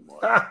do it anymore.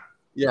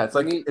 Yeah, it's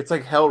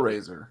like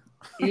Hellraiser.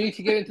 You need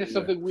to get into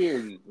something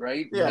weird,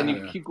 right? Yeah, and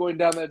you keep going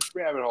down that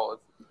rabbit hole.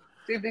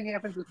 Same thing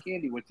happens with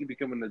candy once you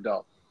become an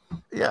adult.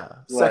 Yeah,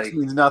 sex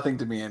means nothing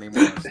to me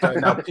anymore.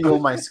 Now peel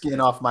my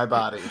skin off my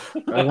body.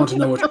 I want to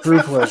know what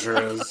true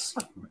pleasure is.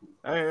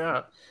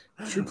 Yeah.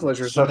 True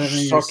pleasure is such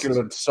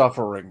succulent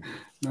suffering.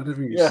 Not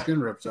having your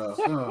skin ripped off.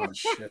 Oh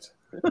shit.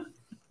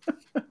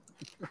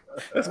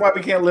 That's why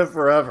we can't live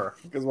forever,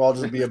 because we'll all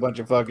just be a bunch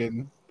of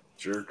fucking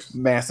jerks,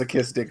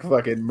 masochistic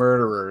fucking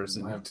murderers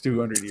in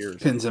 200 years.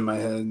 Pins in my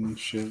head and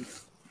shit.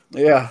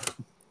 Yeah.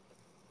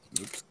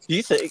 Do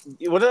you think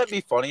wouldn't that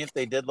be funny if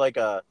they did like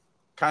a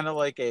kind of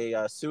like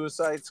a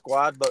Suicide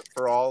Squad, but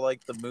for all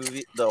like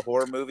the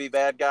horror movie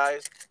bad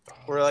guys,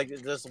 where like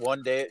just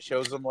one day it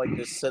shows them like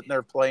just sitting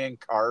there playing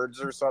cards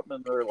or something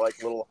in their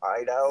like little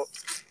hideout,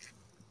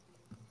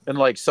 and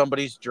like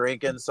somebody's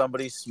drinking,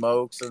 somebody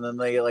smokes, and then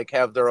they like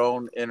have their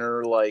own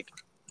inner like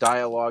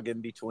dialogue in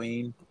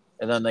between,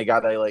 and then they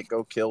gotta like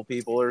go kill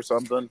people or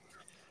something.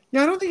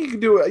 Yeah, I don't think you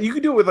could do it. You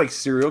could do it with like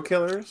serial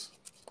killers.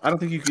 I don't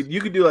think you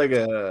could do like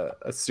a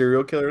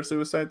serial killer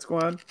Suicide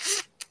Squad.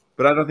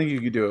 But I don't think you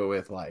could do it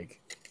with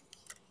like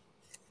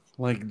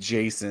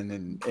Jason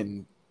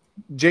and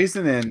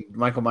Jason and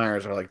Michael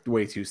Myers are like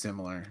way too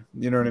similar.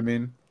 You know what I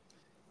mean?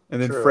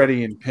 And then True.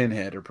 Freddy and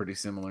Pinhead are pretty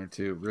similar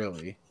too,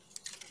 really.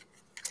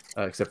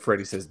 Except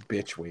Freddy says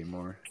bitch way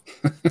more.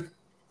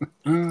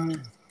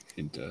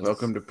 He does.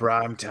 Welcome to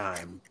prime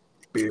time,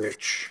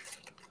 bitch.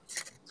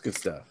 It's good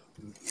stuff.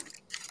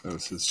 That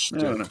was his shtick.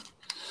 I don't know.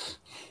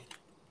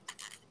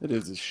 It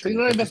is his shit. You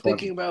know what I've been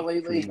thinking about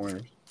lately?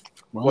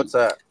 What's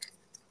that?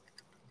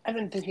 I've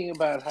been thinking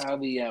about how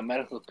the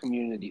medical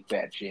community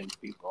fat shames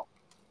people.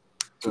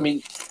 I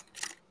mean,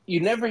 you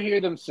never hear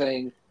them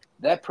saying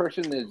that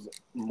person is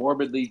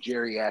morbidly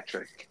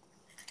geriatric.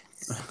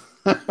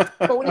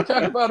 But when you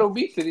talk about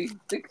obesity,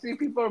 they say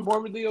people are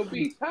morbidly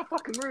obese. How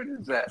fucking rude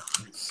is that?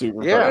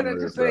 Super. Yeah, and I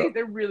just say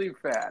they're really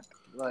fat.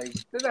 Like,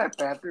 they're not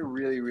fat, they're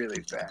really,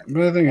 really fat.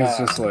 But I think it's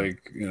just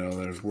like,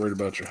 they're worried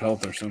about your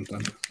health or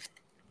something.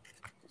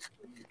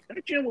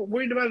 Aren't you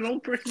worried about an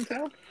old person's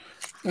health?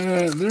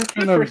 They're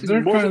kind of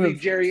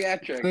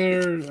geriatric.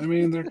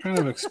 They're kind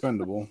of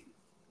expendable.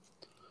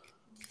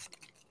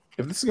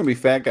 If this is gonna be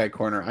Fat Guy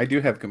Corner, I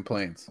do have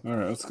complaints. All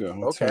right, let's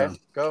go.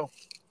 Go.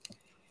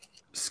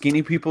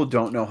 Skinny people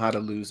don't know how to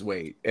lose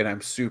weight, and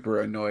I'm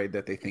super annoyed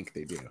that they think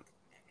they do.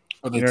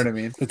 You know what I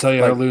mean? They tell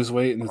you how to lose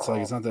weight, and it's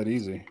like it's not that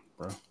easy,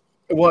 bro.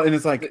 Well, and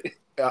it's like,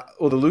 the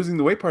losing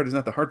the weight part is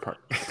not the hard part.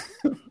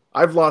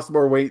 I've lost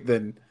more weight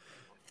than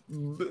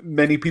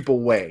many people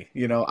weigh.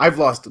 I've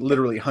lost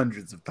literally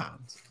hundreds of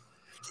pounds.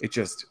 It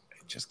just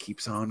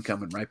keeps on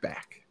coming right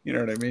back. You know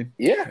what I mean?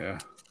 Yeah.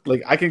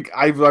 Like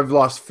I've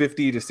lost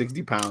 50 to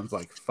 60 pounds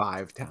like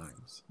 5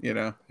 times. You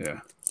know? Yeah.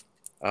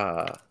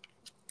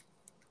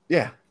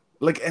 Yeah.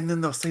 Like, and then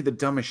they'll say the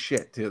dumbest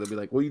shit too. They'll be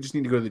like, "Well, you just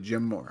need to go to the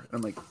gym more."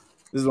 I'm like,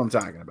 "This is what I'm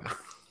talking about."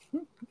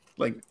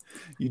 Like,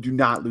 you do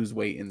not lose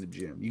weight in the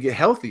gym. You get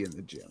healthy in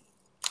the gym.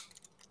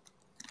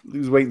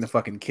 Lose weight in the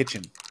fucking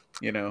kitchen.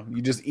 You know,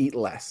 you just eat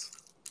less.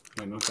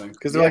 No thanks.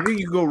 Because they're like,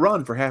 you can go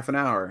run for half an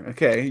hour.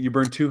 Okay, you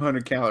burn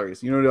 200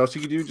 calories. You know what else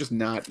you can do? Just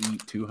not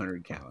eat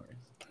 200 calories.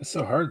 It's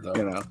so hard though.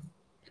 You know.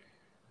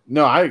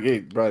 No, I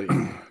get, buddy.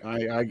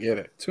 I get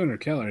it.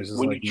 200 calories is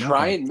when like you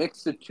try nothing. and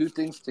mix the two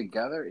things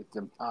together, it's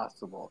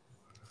impossible.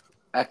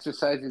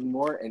 Exercising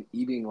more and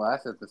eating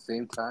less at the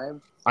same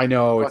time, I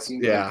know it's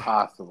fucking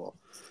impossible.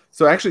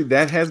 So actually,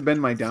 that has been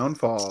my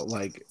downfall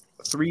like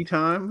 3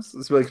 times,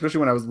 especially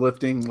when I was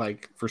lifting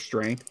like for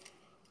strength.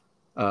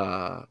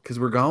 Because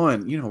we're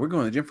going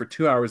to the gym for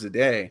 2 hours a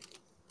day.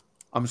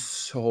 I'm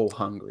so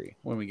hungry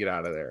when we get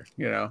out of there.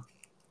 You know.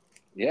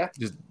 Yeah.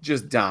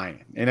 Just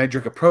dying. And I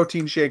drink a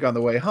protein shake on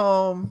the way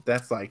home.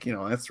 That's like,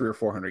 that's 300 or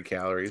 400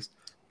 calories.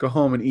 Go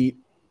home and eat,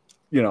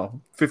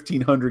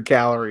 1,500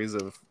 calories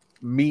of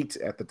meat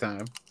at the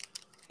time.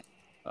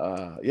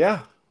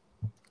 Yeah.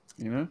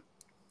 And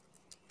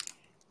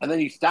then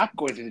you stop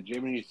going to the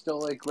gym and you're still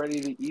like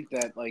ready to eat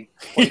that like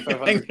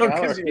 2,500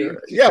 calories.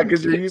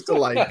 Because you're used to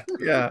like,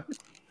 yeah,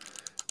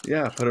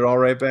 put it all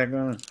right back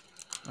on.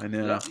 I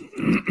know.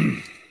 Yeah.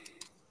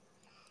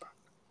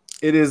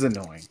 It is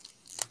annoying.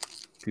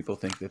 People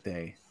think that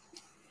they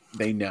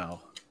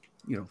know.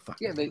 You don't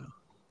fucking know.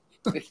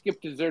 They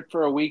skip dessert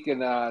for a week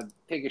and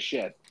take a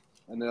shit.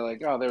 And they're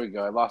like, "Oh, there we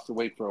go. I lost the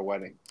weight for a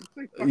wedding." It's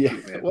like, fuck you,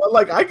 man. Well,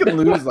 like I can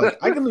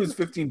lose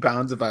 15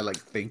 pounds if I like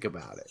think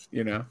about it,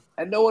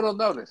 And no one will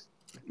notice.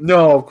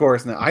 No, of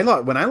course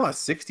not. When I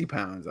lost 60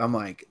 pounds, I'm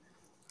like,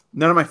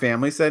 none of my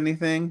family said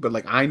anything, but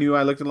like I knew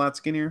I looked a lot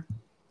skinnier.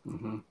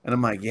 Mm-hmm. And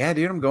I'm like, yeah,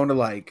 dude, I'm going to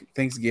like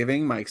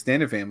Thanksgiving. My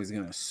extended family's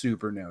gonna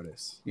super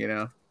notice,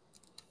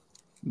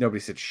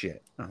 Nobody said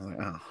shit. I was like,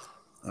 oh,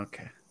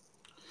 okay.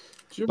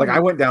 Like I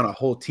went down a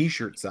whole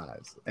t-shirt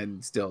size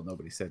and still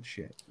nobody said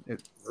shit.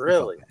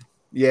 Really?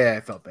 Yeah,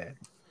 I felt bad.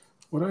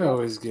 What I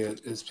always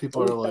get is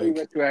people are like,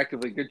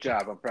 retroactively, good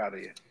job. I'm proud of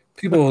you.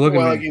 People will look at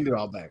me. I can do it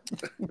all back.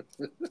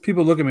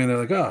 People look at me and they're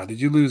like, "Oh,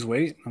 did you lose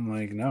weight?" I'm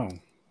like, "No,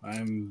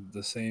 I'm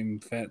the same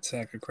fat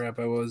sack of crap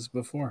I was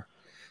before."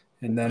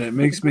 And then it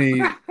makes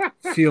me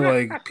feel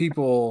like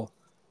people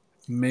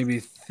maybe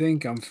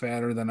think I'm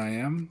fatter than I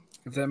am,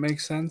 if that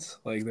makes sense.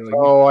 Like they're like,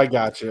 "Oh, I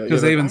got you,"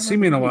 because they haven't seen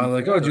me in a while.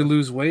 Like, "Oh, did you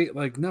lose weight?"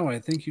 Like, no, I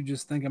think you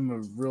just think I'm a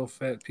real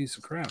fat piece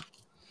of crap.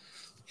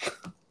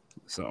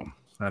 So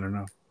I don't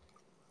know.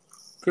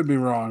 Could be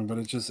wrong, but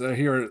I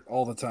hear it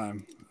all the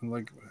time. I'm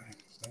like,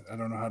 I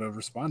don't know how to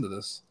respond to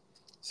this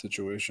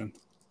situation.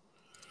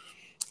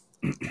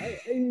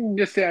 I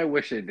just say I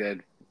wish I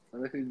did.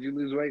 Did you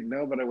lose weight?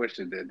 No, but I wish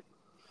I did.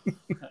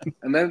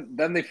 And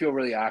then they feel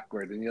really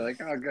awkward, and you're like,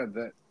 oh, God,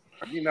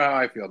 you know how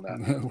I feel now.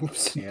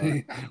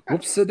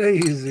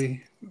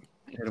 Whoops-a-daisy.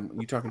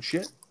 You talking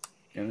shit?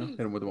 Hit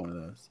him with one of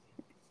those.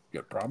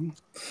 You got a problem?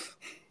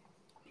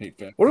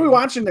 What are we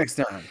watching next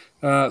time?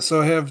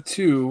 So I have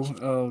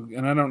 2,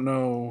 and I don't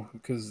know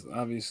because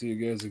obviously you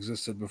guys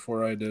existed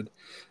before I did.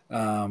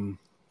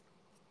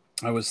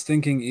 I was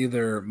thinking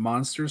either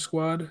Monster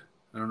Squad.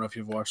 I don't know if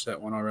you've watched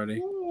that one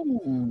already.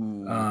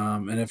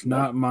 And if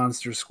not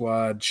Monster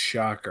Squad,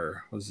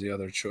 Shocker was the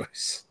other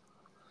choice.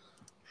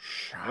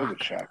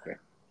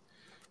 Shocker.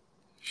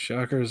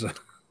 Shocker's a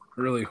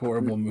really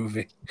horrible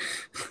movie.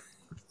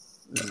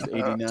 This is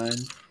 89.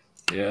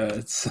 Yeah,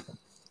 it's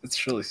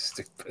really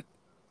stupid.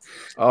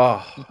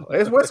 Oh,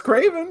 it's Wes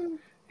Craven.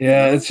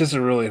 Yeah, it's just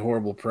a really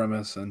horrible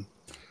premise, and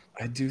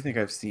I do think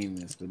I've seen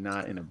this, but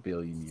not in a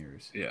billion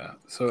years. Yeah,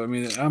 so I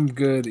mean, I'm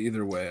good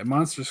either way.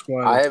 Monster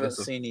Squad. I haven't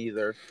seen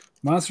either.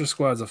 Monster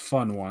Squad's a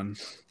fun one.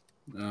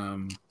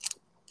 I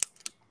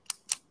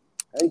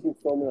think you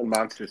sold me on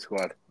Monster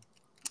Squad.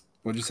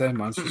 What'd you say,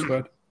 Monster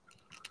Squad?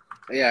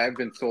 Yeah, I've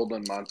been sold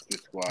on Monster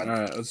Squad. All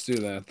right, let's do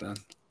that then.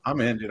 I'm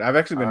in, dude. I've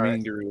actually been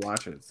meaning to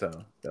rewatch it, so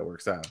that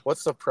works out.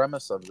 What's the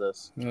premise of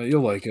this?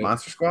 You'll like it.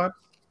 Monster Squad?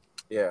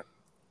 Yeah.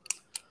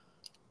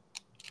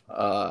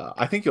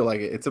 I think you'll like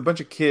it. It's a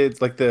bunch of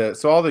kids, like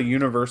all the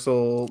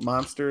Universal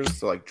monsters,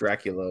 so like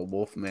Dracula,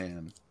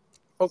 Wolfman,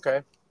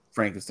 okay,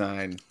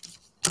 Frankenstein,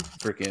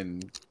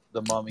 freaking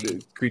the Mummy,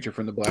 the Creature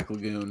from the Black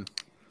Lagoon.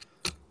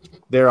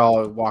 They're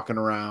all walking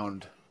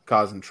around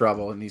causing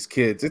trouble, and these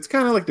kids. It's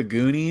kind of like the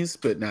Goonies,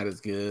 but not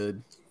as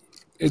good.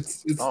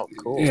 It's oh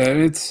cool.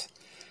 Yeah,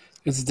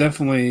 it's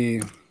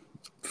definitely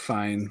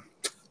fine,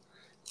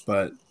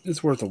 but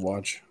it's worth a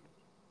watch.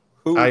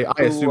 I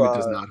assume it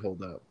does not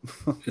hold up.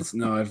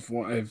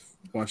 I've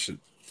watched it,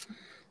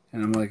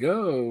 and I'm like,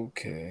 oh,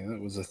 okay, that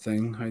was a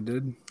thing I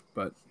did.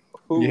 But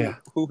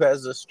who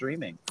has the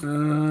streaming?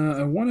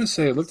 I want to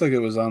say it looked like it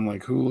was on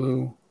like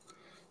Hulu.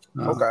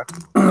 Okay,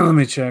 let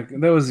me check.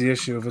 That was the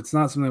issue. If it's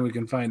not something we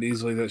can find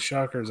easily, that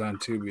Shocker's on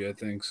Tubi, I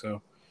think.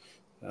 So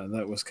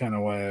that was kind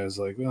of why I was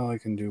like, well, I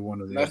can do one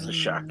of these. That's a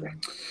shocker.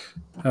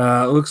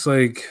 It looks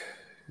like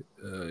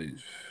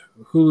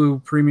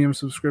Hulu premium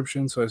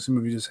subscription, so I assume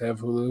if you just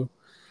have Hulu.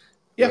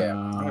 Yeah.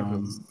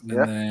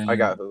 Then I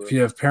got Hulu. if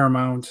you have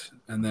Paramount,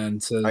 and then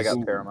it says I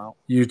got Paramount.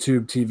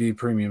 YouTube TV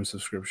premium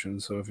subscription.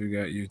 So if you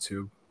got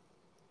YouTube,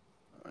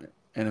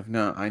 and if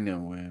not, I know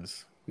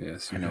ways.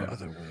 Yes, I know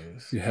other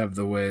ways. You have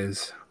the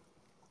ways.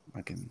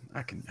 I can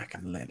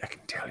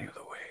tell you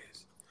the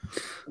ways.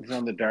 It's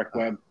on the dark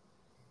web.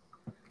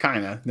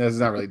 Kinda. That's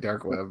not really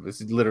dark web.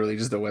 It's literally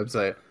just a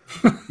website.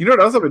 You know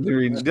what else I've been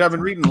reading? Dude, I've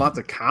been reading lots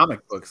of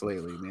comic books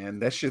lately, man.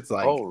 That shit's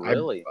like, oh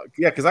really?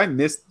 Because I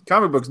missed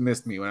comic books.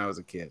 Missed me when I was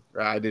a kid.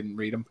 Right? I didn't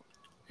read them.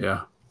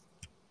 Yeah.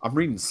 I'm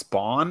reading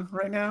Spawn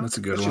right now. That's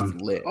a good one.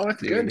 Lit, oh,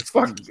 that's dude. good. It's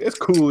fucking. It's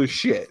cool as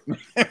shit.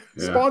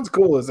 Spawn's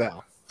cool as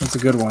hell. That's a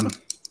good one.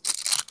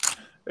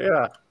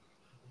 Yeah.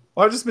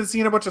 Well, I've just been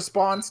seeing a bunch of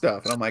Spawn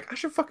stuff, and I'm like, I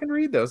should fucking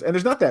read those. And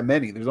there's not that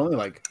many. There's only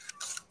like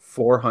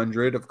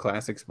 400 of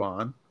classic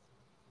Spawn.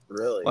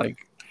 Really?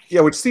 Like,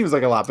 yeah, which seems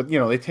like a lot, but you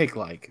know, they take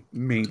like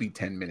maybe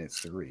 10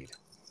 minutes to read.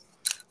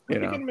 Are they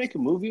gonna make a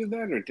movie of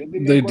that, or did they?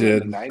 They make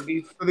did. In the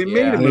 90s. So they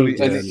made a movie.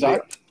 Does it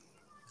suck?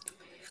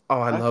 Oh,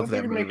 I love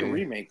they that would movie. Make a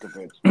remake of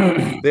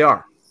it. They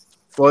are.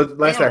 Well,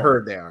 last I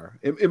heard, they are.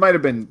 It might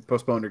have been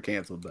postponed or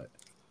canceled, but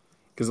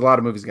because a lot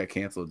of movies got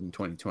canceled in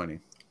 2020.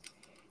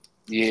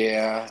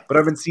 Yeah. But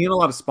I've been seeing a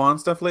lot of Spawn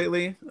stuff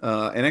lately.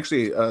 And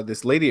actually,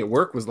 this lady at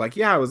work was like,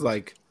 yeah, I was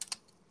like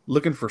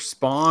looking for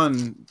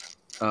Spawn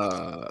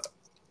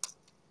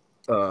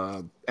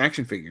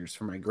action figures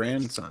for my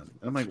grandson.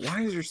 And I'm like,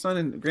 why is your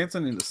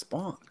grandson into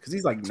Spawn? Because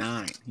he's like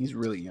 9. He's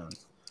really young.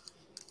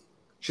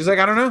 She's like,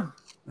 I don't know.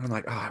 And I'm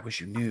like, oh, I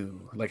wish you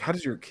knew. Like, how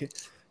does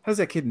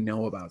that kid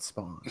know about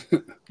Spawn?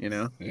 You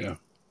know? Yeah.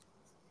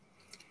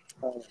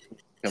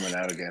 Coming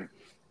out again.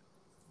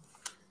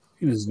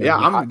 Yeah,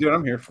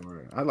 I'm here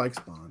for it. I like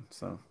Spawn,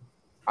 so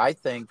I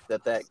think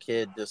that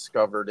kid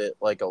discovered it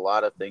like a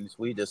lot of things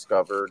we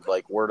discovered,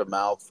 like word of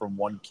mouth from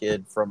one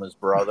kid from his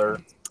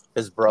brother.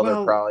 His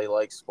brother probably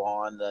liked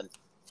Spawn. Then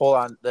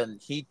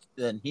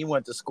he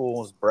went to school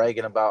and was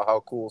bragging about how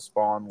cool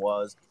Spawn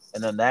was,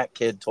 and then that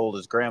kid told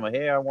his grandma,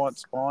 "Hey, I want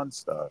Spawn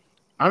stuff."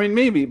 I mean,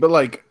 maybe, but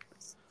like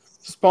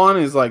Spawn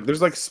is like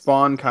there's like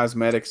Spawn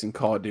cosmetics in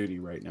Call of Duty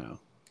right now.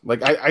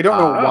 Like I don't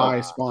know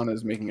why Spawn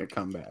is making a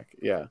comeback.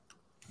 Yeah.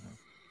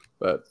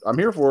 But I'm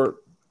here for it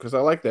because I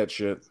like that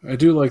shit. I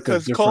do like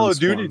that. Because Call of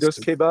Duty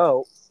just came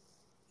out.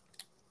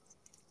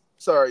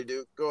 Sorry,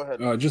 dude. Go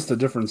ahead. Just the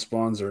different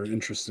spawns are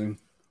interesting.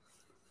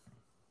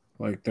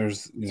 Like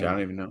there's, I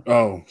don't even know.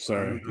 Oh,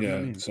 sorry.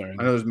 Yeah, sorry.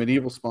 I know there's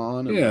medieval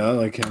Spawn. Yeah, I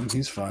like him.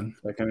 He's fun.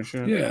 That kind of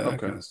shit. Yeah,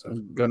 that kind of stuff.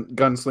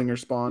 Gunslinger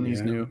Spawn.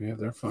 He's new. Yeah,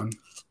 they're fun.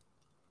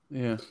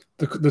 Yeah.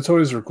 The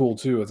toys were cool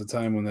too at the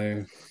time when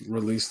they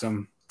released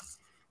them.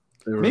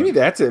 Maybe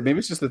that's it. Maybe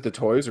it's just that the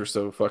toys are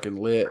so fucking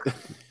lit,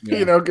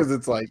 you know, because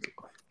it's like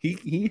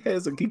he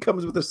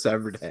comes with a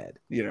severed head,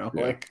 you know,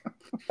 like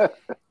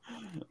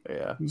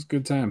yeah, it was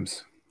good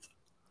times.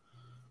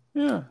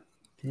 Yeah,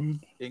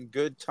 in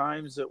good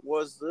times it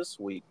was this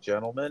week,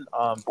 gentlemen.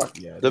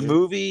 The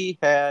movie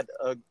had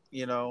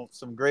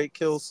some great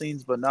kill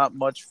scenes, but not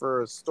much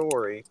for a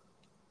story.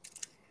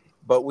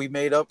 But we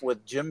made up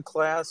with gym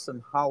class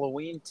and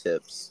Halloween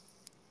tips.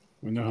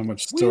 We know how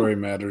much story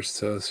matters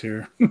to us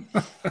here.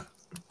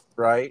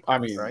 Right? I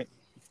mean, right?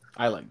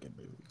 I like good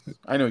movies.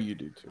 I know you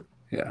do too.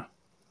 Yeah.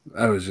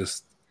 I was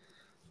just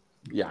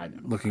I know.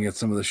 Looking at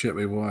some of the shit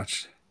we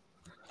watched.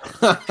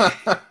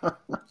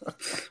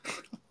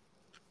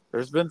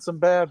 There's been some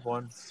bad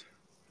ones.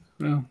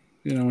 Well,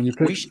 when you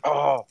pick...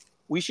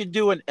 we should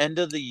do an end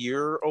of the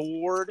year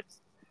award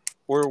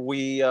where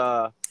we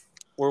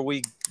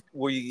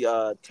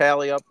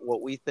tally up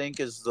what we think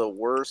is the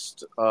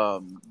worst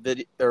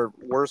video or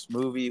worst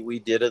movie we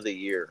did of the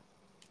year.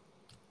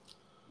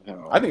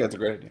 I think that's a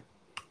great idea.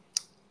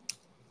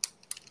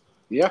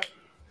 Yeah.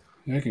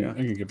 I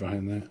can get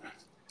behind that.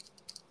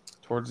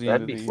 Towards the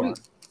end of the year.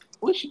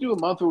 We should do a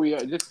month where we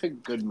just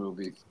pick good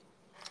movies.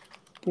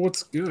 But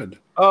what's good?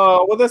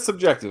 Oh, well, that's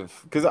subjective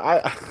because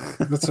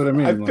that's what I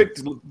mean. I've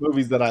picked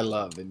movies that I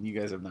love, and you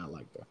guys have not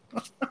liked them.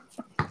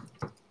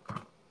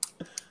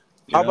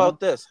 How about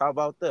this?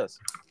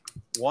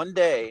 One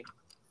day,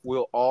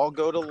 we'll all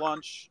go to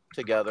lunch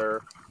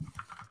together,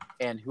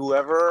 and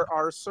whoever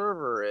our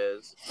server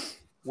is,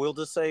 we'll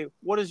just say,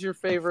 "What is your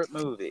favorite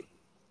movie?"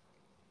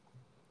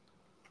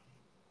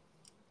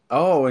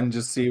 Oh, and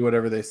just see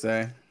whatever they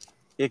say.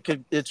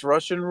 It's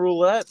Russian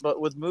roulette, but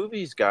with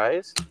movies,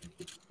 guys.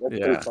 That's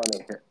pretty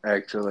funny,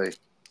 actually.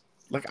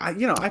 Like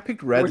I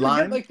picked Red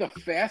Line. Like the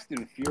Fast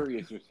and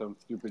Furious or some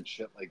stupid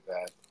shit like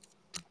that.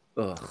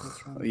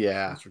 Ugh.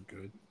 Yeah. Those are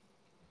good.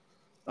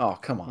 Oh,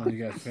 come on.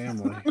 You got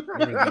family.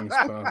 Everything's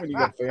possible. When you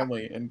got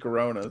family and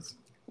Coronas.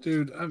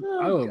 Dude, I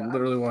will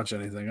literally watch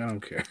anything. I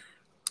don't care.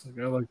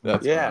 I like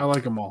that. Yeah. I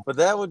like them all. But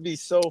that would be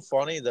so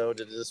funny, though,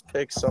 to just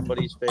pick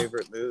somebody's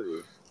favorite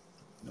movie.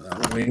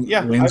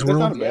 Wayne's World.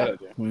 Not a bad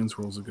idea. Wayne's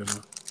World's a good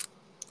one.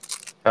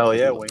 Hell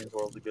yeah, Wayne's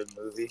World's a good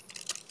movie.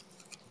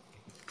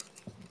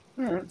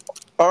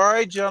 All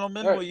right,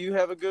 gentlemen. Well, you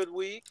have a good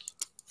week.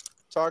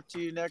 Talk to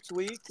you next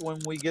week when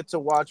we get to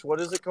watch. What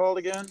is it called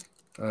again?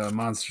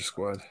 Monster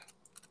Squad.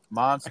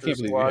 Monster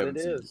Squad it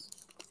is.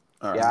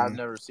 All Yeah, right. I've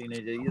never seen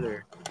it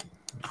either.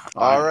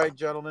 All right,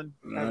 gentlemen.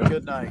 Have a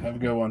good night. Have a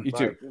good one. You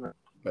too.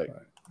 Bye.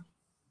 Bye.